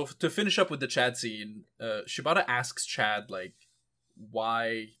 So to finish up with the Chad scene, Shibata asks Chad, like,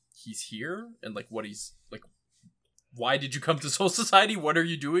 why he's here, and, like, what he's, like, why did you come to Soul Society? What are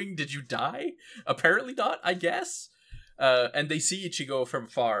you doing? Did you die? Apparently not, I guess. And they see Ichigo from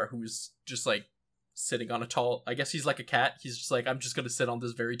far, who's just, like, sitting on a tall, I guess he's like a cat. He's just like, I'm just gonna sit on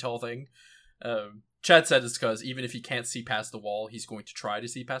this very tall thing. Chad said it's because even if he can't see past the wall, he's going to try to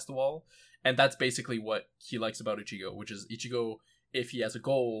see past the wall. And that's basically what he likes about Ichigo, which is Ichigo, if he has a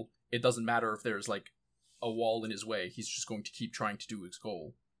goal, it doesn't matter if there's, like, a wall in his way. He's just going to keep trying to do his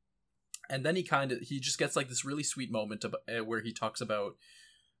goal. And then he just gets, like, this really sweet moment where he talks about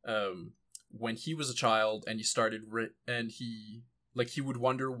when he was a child and he started and he would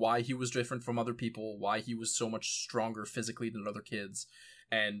wonder why he was different from other people, why he was so much stronger physically than other kids,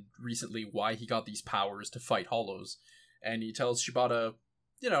 and recently why he got these powers to fight hollows. And he tells Shibata,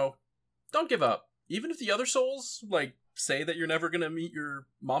 you know, don't give up. Even if the other souls, like, say that you're never gonna meet your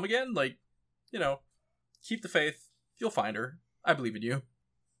mom again. Like, keep the faith. You'll find her. I believe in you.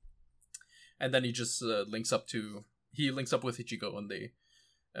 And then he just links up with Ichigo,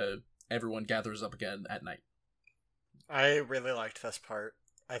 and everyone gathers up again at night. I really liked this part.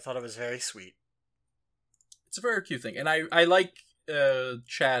 I thought it was very sweet. It's a very cute thing, and I like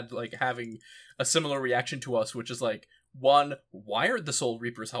Chad like having a similar reaction to us, which is like, 1, why aren't the Soul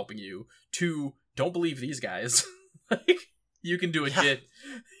Reapers helping you? 2, don't believe these guys. Like, you can do it, kid.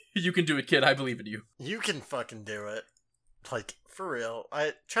 You can do it, kid. I believe in you. You can fucking do it. Like, for real.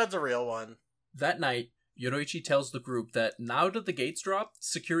 Chad's a real one. That night, Yoroichi tells the group that now that the gates drop,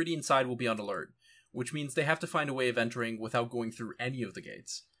 security inside will be on alert, which means they have to find a way of entering without going through any of the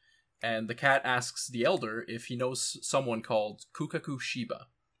gates. And the cat asks the elder if he knows someone called Kukaku Shiba,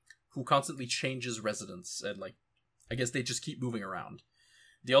 who constantly changes residence, and I guess they just keep moving around.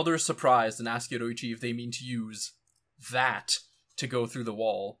 The elder is surprised and asks Yoroichi if they mean to use that to go through the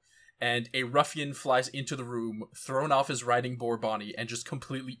wall, and a ruffian flies into the room, thrown off his riding boar Bonnie, and just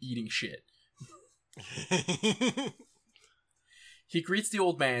completely eating shit. He greets the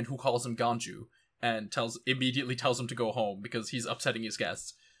old man, who calls him Ganju, and immediately tells him to go home because he's upsetting his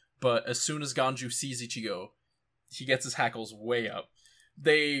guests. But as soon as Ganju sees Ichigo, he gets his hackles way up.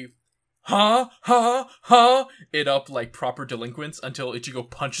 They it up like proper delinquents until Ichigo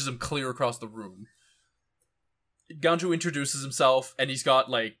punches him clear across the room. Ganju introduces himself, and he's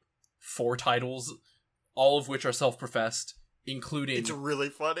got 4 titles, all of which are self-professed, including... It's really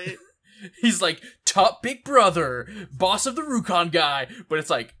funny. He's like, top big brother, boss of the Rukon guy, but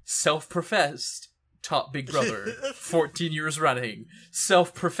it's self-professed top big brother, 14 years running,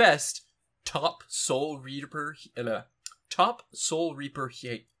 self-professed top soul reaper,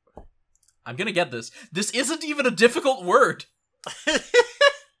 I'm gonna get this. This isn't even a difficult word.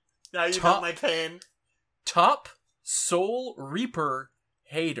 Now you got my pain. Top soul reaper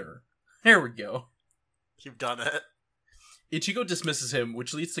hater. There we go. You've done it. Ichigo dismisses him,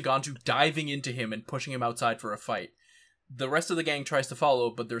 which leads to Ganju diving into him and pushing him outside for a fight. The rest of the gang tries to follow,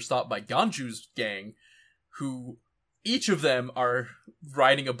 but they're stopped by Ganju's gang, who each of them are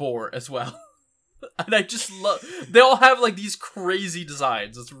riding a boar as well. And I just love... They all have these crazy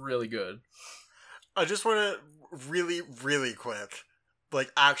designs. It's really good. I just want to really, really quick,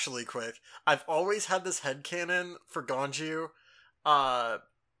 actually quick. I've always had this headcanon for Ganju.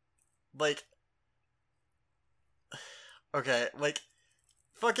 Okay,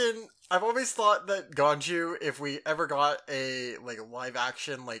 fucking, I've always thought that Ganju, if we ever got a,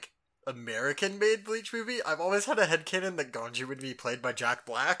 live-action, American-made Bleach movie, I've always had a headcanon that Ganju would be played by Jack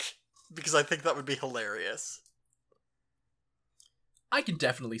Black, because I think that would be hilarious. I can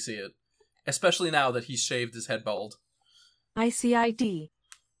definitely see it, especially now that he's shaved his head bald. ICIT.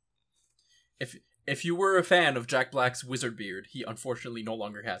 If you were a fan of Jack Black's wizard beard, he unfortunately no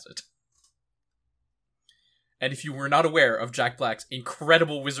longer has it. And if you were not aware of Jack Black's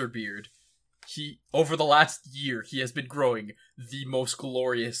incredible wizard beard, over the last year, he has been growing the most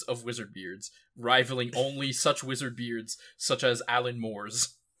glorious of wizard beards, rivaling only such wizard beards such as Alan Moore's.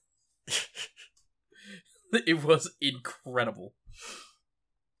 It was incredible.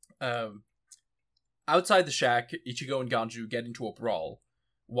 Outside the shack, Ichigo and Ganju get into a brawl,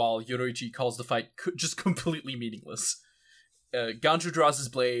 while Yoroichi calls the fight just completely meaningless. Ganju draws his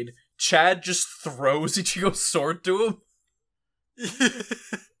blade, Chad just throws Ichigo's sword to him.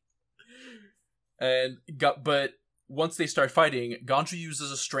 But once they start fighting, Ganju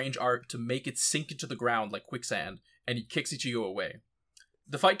uses a strange art to make it sink into the ground like quicksand, and he kicks Ichigo away.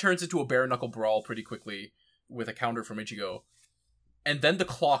 The fight turns into a bare-knuckle brawl pretty quickly, with a counter from Ichigo. And then the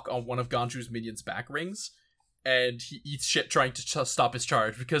clock on one of Ganju's minions' back rings, and he eats shit trying to stop his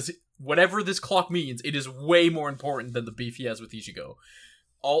charge, because whatever this clock means, it is way more important than the beef he has with Ichigo.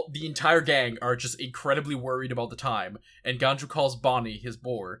 The entire gang are just incredibly worried about the time, and Ganju calls Bonnie his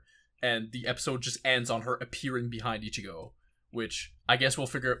boar, and the episode just ends on her appearing behind Ichigo, which I guess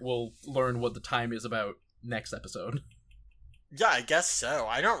we'll learn what the time is about next episode. Yeah, I guess so.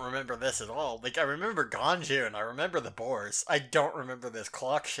 I don't remember this at all. I remember Ganju and I remember the boars. I don't remember this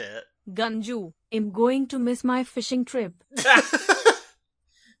clock shit. Ganju, I'm going to miss my fishing trip.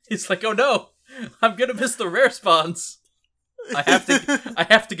 He's like, oh no, I'm gonna miss the rare spawns. I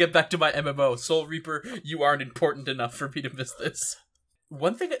have to get back to my MMO. Soul Reaper, you aren't important enough for me to miss this.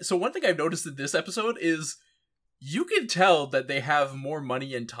 One thing I've noticed in this episode is you can tell that they have more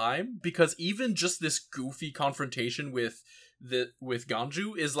money and time, because even just this goofy confrontation with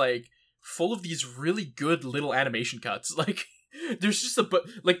Ganju is full of these really good little animation cuts. There's just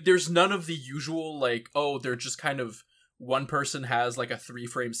there's none of the usual they're just kind of one person has like a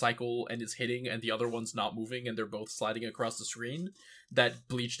 3-frame cycle and is hitting and the other one's not moving and they're both sliding across the screen, that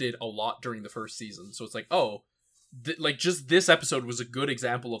Bleach did a lot during the first season. So it's like, oh, like just this episode was a good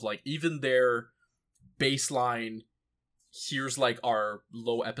example of like even their baseline, here's like our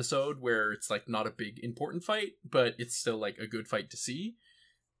low episode where it's like not a big important fight, but it's still like a good fight to see.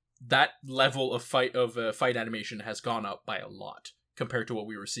 That level of fight animation has gone up by a lot compared to what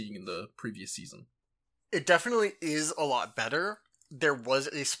we were seeing in the previous season. It definitely is a lot better. There was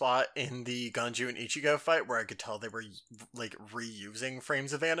a spot in the Ganju and Ichigo fight where I could tell they were like reusing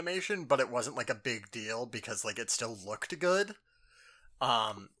frames of animation, but it wasn't like a big deal because like it still looked good.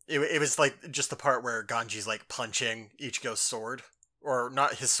 It was like just the part where Ganji's like punching Ichigo's sword, or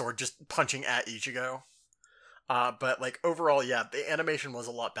not his sword, just punching at Ichigo. But like overall, yeah, the animation was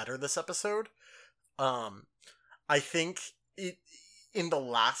a lot better this episode. I think in the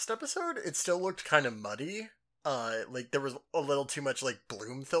last episode, it still looked kind of muddy. Like there was a little too much like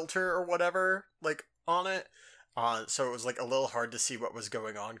bloom filter or whatever like on it. So it was like a little hard to see what was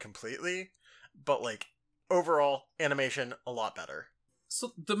going on completely. But like overall, animation a lot better.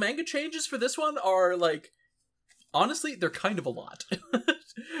 So the manga changes for this one are like, honestly, they're kind of a lot.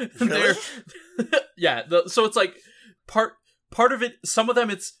 Really? Yeah. So it's like part of it. Some of them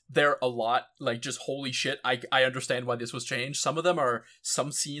they're a lot. Like just holy shit. I understand why this was changed.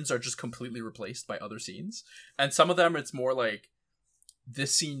 Some scenes are just completely replaced by other scenes, and some of them it's more like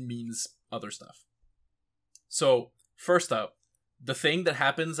this scene means other stuff. So first up, the thing that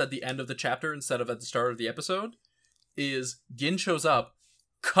happens at the end of the chapter instead of at the start of the episode is Gin shows up,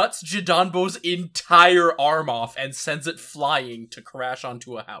 cuts Jidanbo's entire arm off, and sends it flying to crash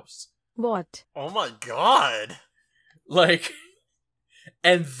onto a house. What? Oh my god! Like,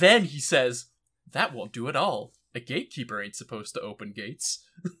 and then he says, that won't do at all. A gatekeeper ain't supposed to open gates.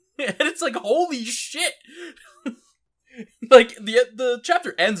 And it's like, holy shit! Like, the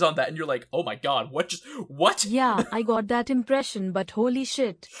chapter ends on that, and you're like, oh my god, what? Yeah, I got that impression, but holy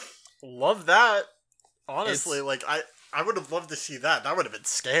shit. Love that. Honestly, like, I would have loved to see that. That would have been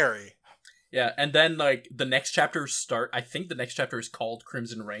scary. Yeah, and then, like, the next chapter I think the next chapter is called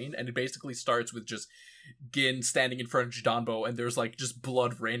Crimson Rain, and it basically starts with just Gin standing in front of Jidanbo, and there's, like, just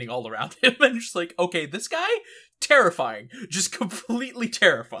blood raining all around him, and just like, okay, this guy, terrifying. Just completely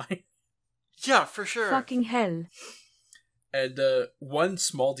terrifying. Yeah, for sure. Fucking hell. And, one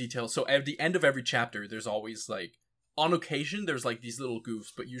small detail, so at the end of every chapter, there's always, like, on occasion, there's, like, these little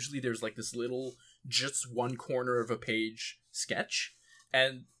goofs, but usually there's, like, this little, just one corner of a page sketch,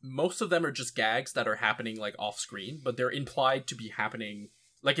 and most of them are just gags that are happening, like, off-screen, but they're implied to be happening,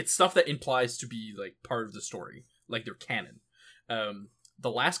 like, it's stuff that implies to be, like, part of the story, like, they're canon.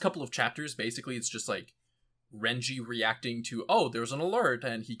 The last couple of chapters, basically, it's just, like, Renji reacting to, oh, there's an alert,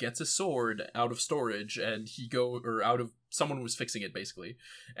 and he gets his sword out of storage, and someone was fixing it, basically,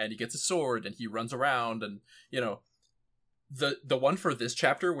 and he gets his sword, and he runs around, and, you know, the one for this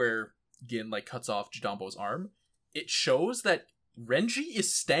chapter where Gin, like, cuts off Jidanbo's arm, it shows that Renji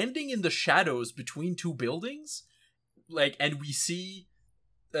is standing in the shadows between two buildings, like, and we see,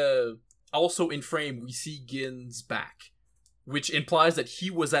 also in frame, we see Gin's back, which implies that he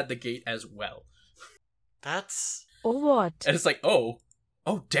was at the gate as well. That's... Or what? And it's like, oh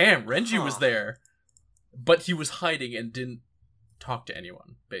damn, Renji was there. But he was hiding and didn't talk to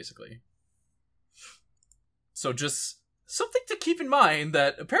anyone, basically. So just something to keep in mind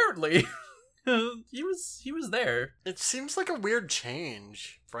that apparently he was there. It seems like a weird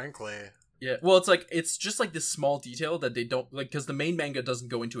change, frankly. Yeah, well, it's just like this small detail that they don't, like, because the main manga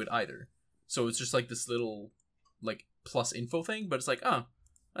doesn't go into it either. So it's just like this little, like, plus info thing, but it's like, oh,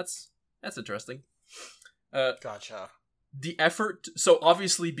 that's interesting. Gotcha. The effort, so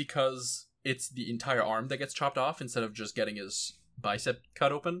obviously because it's the entire arm that gets chopped off instead of just getting his bicep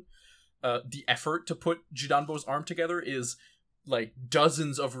cut open, the effort to put Jidanbo's arm together is like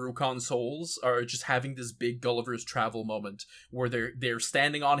dozens of Rukon souls are just having this big Gulliver's Travel moment where they're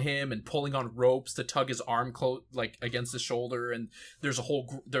standing on him and pulling on ropes to tug his arm like against his shoulder, and there's a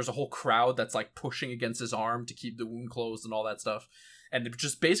whole crowd that's like pushing against his arm to keep the wound closed and all that stuff, and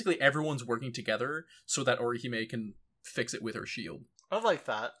just basically everyone's working together so that Orihime can fix it with her shield. I like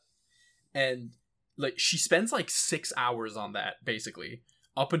that. And like she spends like 6 hours on that basically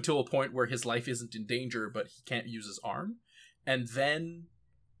up until a point where his life isn't in danger but he can't use his arm. And then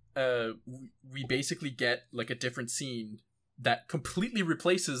we basically get like a different scene that completely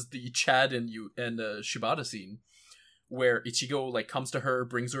replaces the Chad and Shibata scene, where Ichigo like comes to her,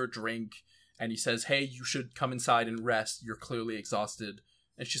 brings her a drink, and he says, "Hey, you should come inside and rest. You're clearly exhausted."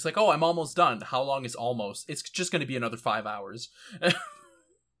 And she's like, "Oh, I'm almost done." How long is almost? It's just going to be another 5 hours.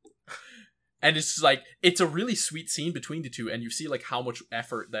 And it's just like, it's a really sweet scene between the two, and you see like how much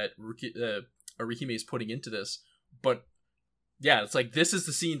effort that Orihime is putting into this. But yeah, it's like, this is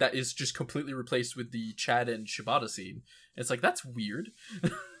the scene that is just completely replaced with the Chad and Shibata scene. It's like, that's weird.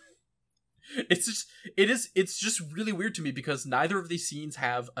 It's just really weird to me, because neither of these scenes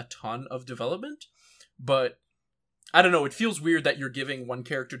have a ton of development, but I don't know, it feels weird that you're giving one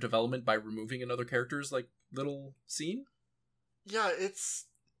character development by removing another character's like little scene. Yeah, it's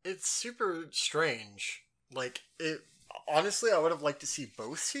super strange. Like, it honestly, I would have liked to see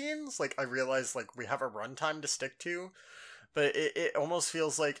both scenes. Like, I realize like we have a runtime to stick to, but it almost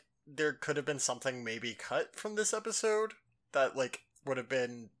feels like there could have been something maybe cut from this episode that like would have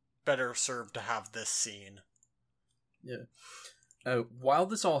been better served to have this scene. Yeah. While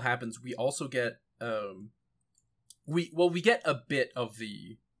this all happens, we also get we get a bit of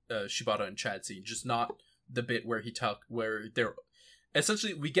the Shibata and Chad scene, just not the bit where where they're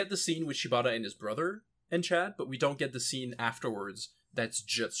essentially, we get the scene with Shibata and his brother and Chad, but we don't get the scene afterwards that's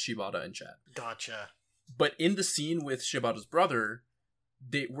just Shibata and Chad. Gotcha. But in the scene with Shibata's brother,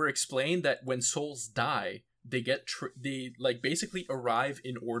 we're explained that when souls die, they get they like basically arrive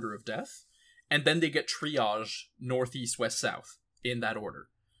in order of death, and then they get triaged northeast, west, south in that order.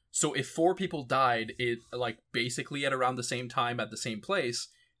 So if 4 people died, like basically at around the same time at the same place,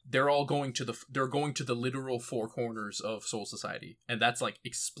 they're all going to the literal 4 corners of Soul Society, and that's like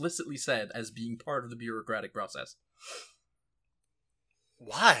explicitly said as being part of the bureaucratic process.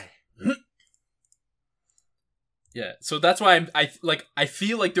 Why? Yeah, so that's why I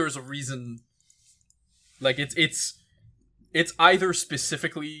feel like there's a reason. Like it's either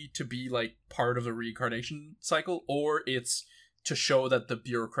specifically to be like part of the reincarnation cycle, or it's to show that the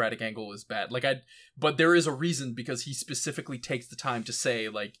bureaucratic angle is bad. But there is a reason, because he specifically takes the time to say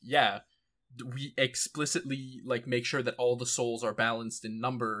like, yeah, we explicitly like make sure that all the souls are balanced in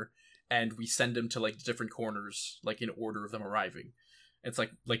number, and we send them to like different corners, like in order of them arriving. It's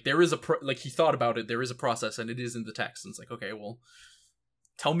like there is he thought about it. There is a process, and it is in the text. And it's like, okay, well,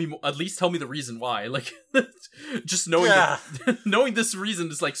 at least tell me the reason why. Like, just knowing knowing this reason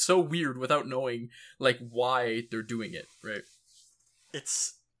is like so weird without knowing like why they're doing it, right?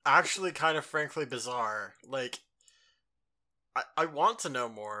 It's actually kind of frankly bizarre. Like, I want to know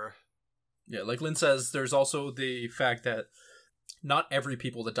more. Yeah, like Lynn says, there's also the fact that not every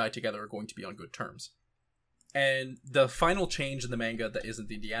people that die together are going to be on good terms. And the final change in the manga that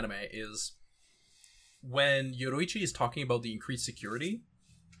isn't in the anime is when Yoroichi is talking about the increased security,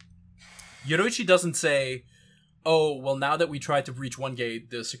 Yoroichi doesn't say, oh, well, now that we tried to breach one gate,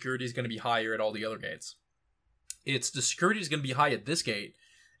 the security is going to be higher at all the other gates. It's the security is going to be high at this gate,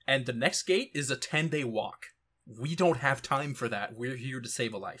 and the next gate is a 10-day walk. We don't have time for that. We're here to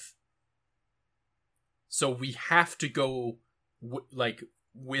save a life. So we have to go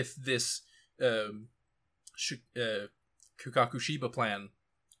with this Kukakushiba plan,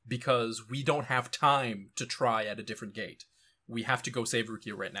 because we don't have time to try at a different gate. We have to go save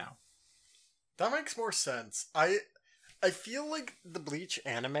Rukia right now. That makes more sense. I feel like the Bleach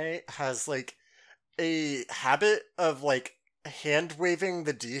anime has like a habit of like hand waving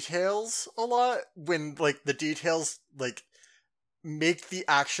the details a lot, when like the details like make the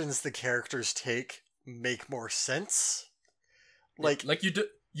actions the characters take make more sense. Like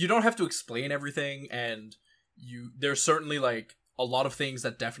you don't have to explain everything, and there's certainly like a lot of things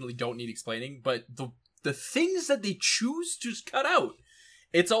that definitely don't need explaining, but the things that they choose to cut out,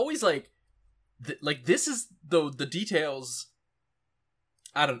 it's always like this is the details.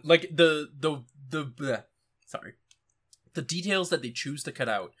 I don't like the details that they choose to cut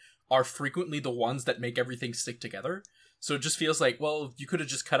out are frequently the ones that make everything stick together. So it just feels like, well, you could have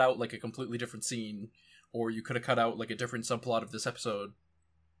just cut out like a completely different scene, or you could have cut out like a different subplot of this episode,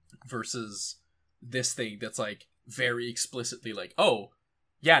 versus this thing that's like very explicitly like, oh,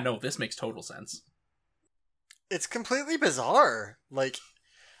 yeah, no, this makes total sense. It's completely bizarre. Like,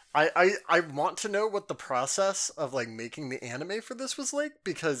 I want to know what the process of like making the anime for this was like,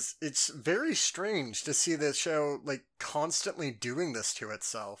 because it's very strange to see this show like constantly doing this to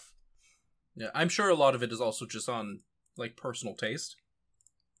itself. Yeah, I'm sure a lot of it is also just on like personal taste,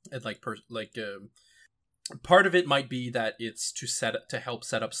 and like part of it might be that it's to help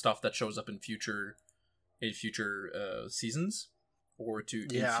set up stuff that shows up in future seasons, or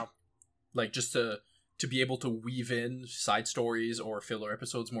like just to be able to weave in side stories or filler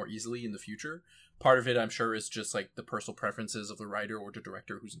episodes more easily in the future. Part of it, I'm sure, is just like the personal preferences of the writer or the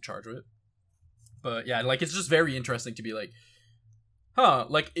director who's in charge of it. But yeah, like it's just very interesting to be like,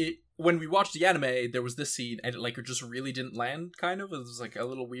 like when we watched the anime, there was this scene and it just really didn't land. Kind of, it was like a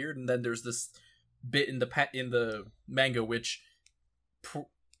little weird, and then there's this bit in the manga which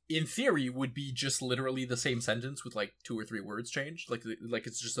in theory would be just literally the same sentence with like 2 or 3 words changed. Like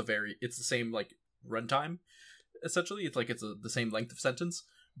it's just it's the same like runtime. Essentially, it's like the same length of sentence,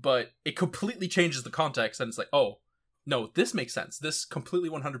 but it completely changes the context, and it's like, oh no, this makes sense. This completely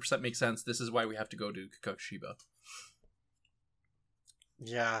 100% makes sense. This is why we have to go to Kakushiba.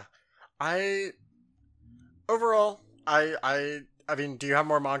 Yeah, overall, I mean, do you have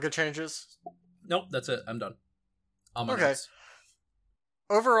more manga changes? Nope, that's it. I'm done. Okay.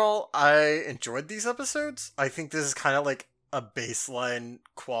 Overall, I enjoyed these episodes. I think this is kind of like a baseline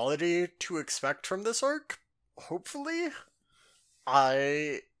quality to expect from this arc. Hopefully.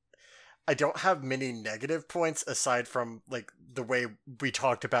 I don't have many negative points aside from like the way we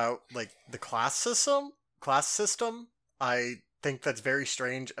talked about like the class system. I think that's very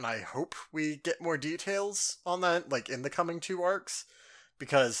strange, and I hope we get more details on that like in the coming 2 arcs,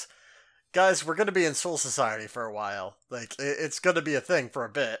 because guys, we're going to be in Soul Society for a while. Like, it's going to be a thing for a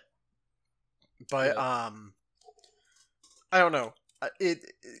bit. But, yeah. I don't know.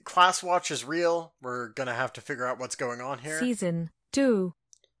 Class Watch is real. We're going to have to figure out what's going on here. Season 2.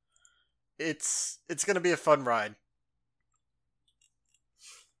 It's going to be a fun ride.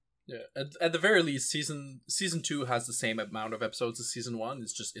 Yeah, at the very least, season 2 has the same amount of episodes as season 1.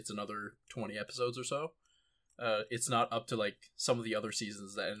 It's another 20 episodes or so. It's not up to like some of the other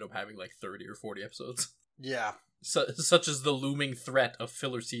seasons that end up having like 30 or 40 episodes. Yeah. Such as the looming threat of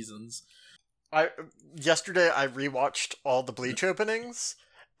filler seasons. Yesterday I rewatched all the Bleach openings,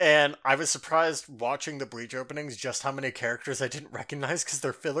 and I was surprised watching the Bleach openings just how many characters I didn't recognize because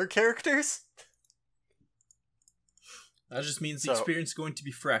they're filler characters. That just means the experience is going to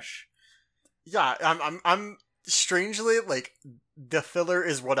be fresh. Yeah, I'm strangely like the filler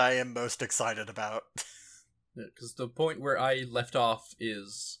is what I am most excited about. Yeah, because the point where I left off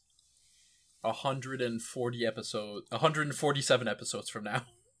is 147 episodes from now.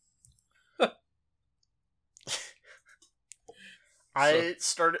 I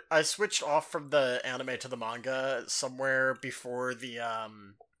switched off from the anime to the manga somewhere before the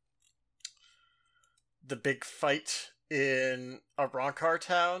big fight in Arrancar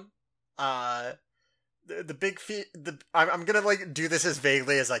town. I'm gonna like do this as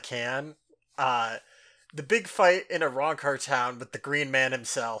vaguely as I can. The big fight in Arrancar town with the Green Man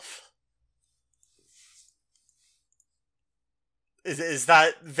himself. Is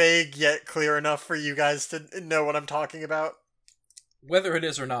that vague yet clear enough for you guys to know what I'm talking about? Whether it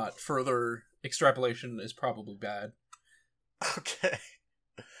is or not, further extrapolation is probably bad. Okay.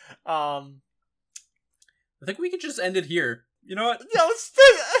 I think we could just end it here. You know what? Yeah, let's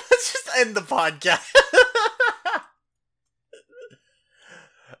just end the podcast.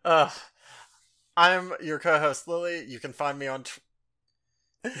 I'm your co-host Lily. You can find me on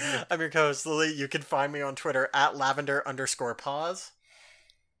I'm your co-host Lily. You can find me on Twitter at lavender_pause.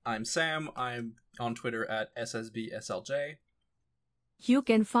 I'm Sam. I'm on Twitter at SSBSLJ. You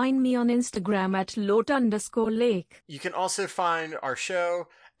can find me on Instagram at lot_lake. You can also find our show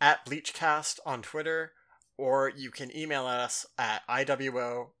at Bleachcast on Twitter, or you can email us at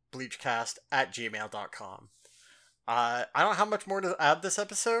iwobleachcast@gmail.com. I don't have much more to add this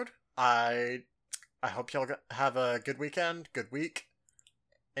episode. I hope y'all have a good weekend, good week,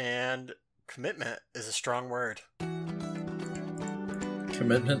 and commitment is a strong word.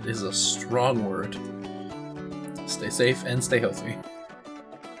 Commitment is a strong word. Stay safe and stay healthy.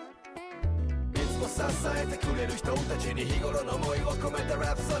 支えてくれる人たちに日頃の思いを込めた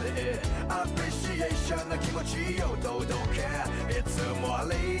ラプソディアプリシエーションな気持ちを堂々けいつもあ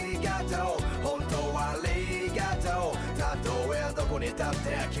りがとう本当はありがとうたとえどこに立って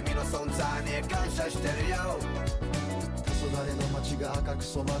君の存在に感謝してるよ黄昏の街が赤く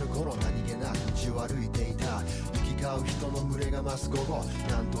染まる頃何気なく道を歩いていた行き交う人の群れが増す午後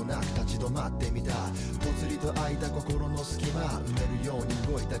なんとなく立ち止まってみたぽつりと空いた心の隙間埋めるように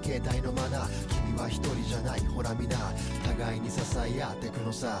動いた携帯のマナー君は一人じゃないほら皆互いに支え合ってく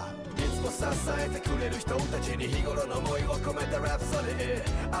のさいつも支えてくれる人たちに日頃の思いを込めたラプソデ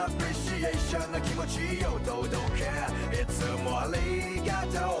ィアプリシエーションな気持ちを堂々けいつもありが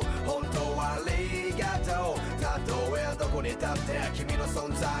とう本当はありがとうたとえどこに立って君の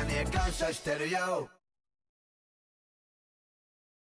存在に感謝してるよ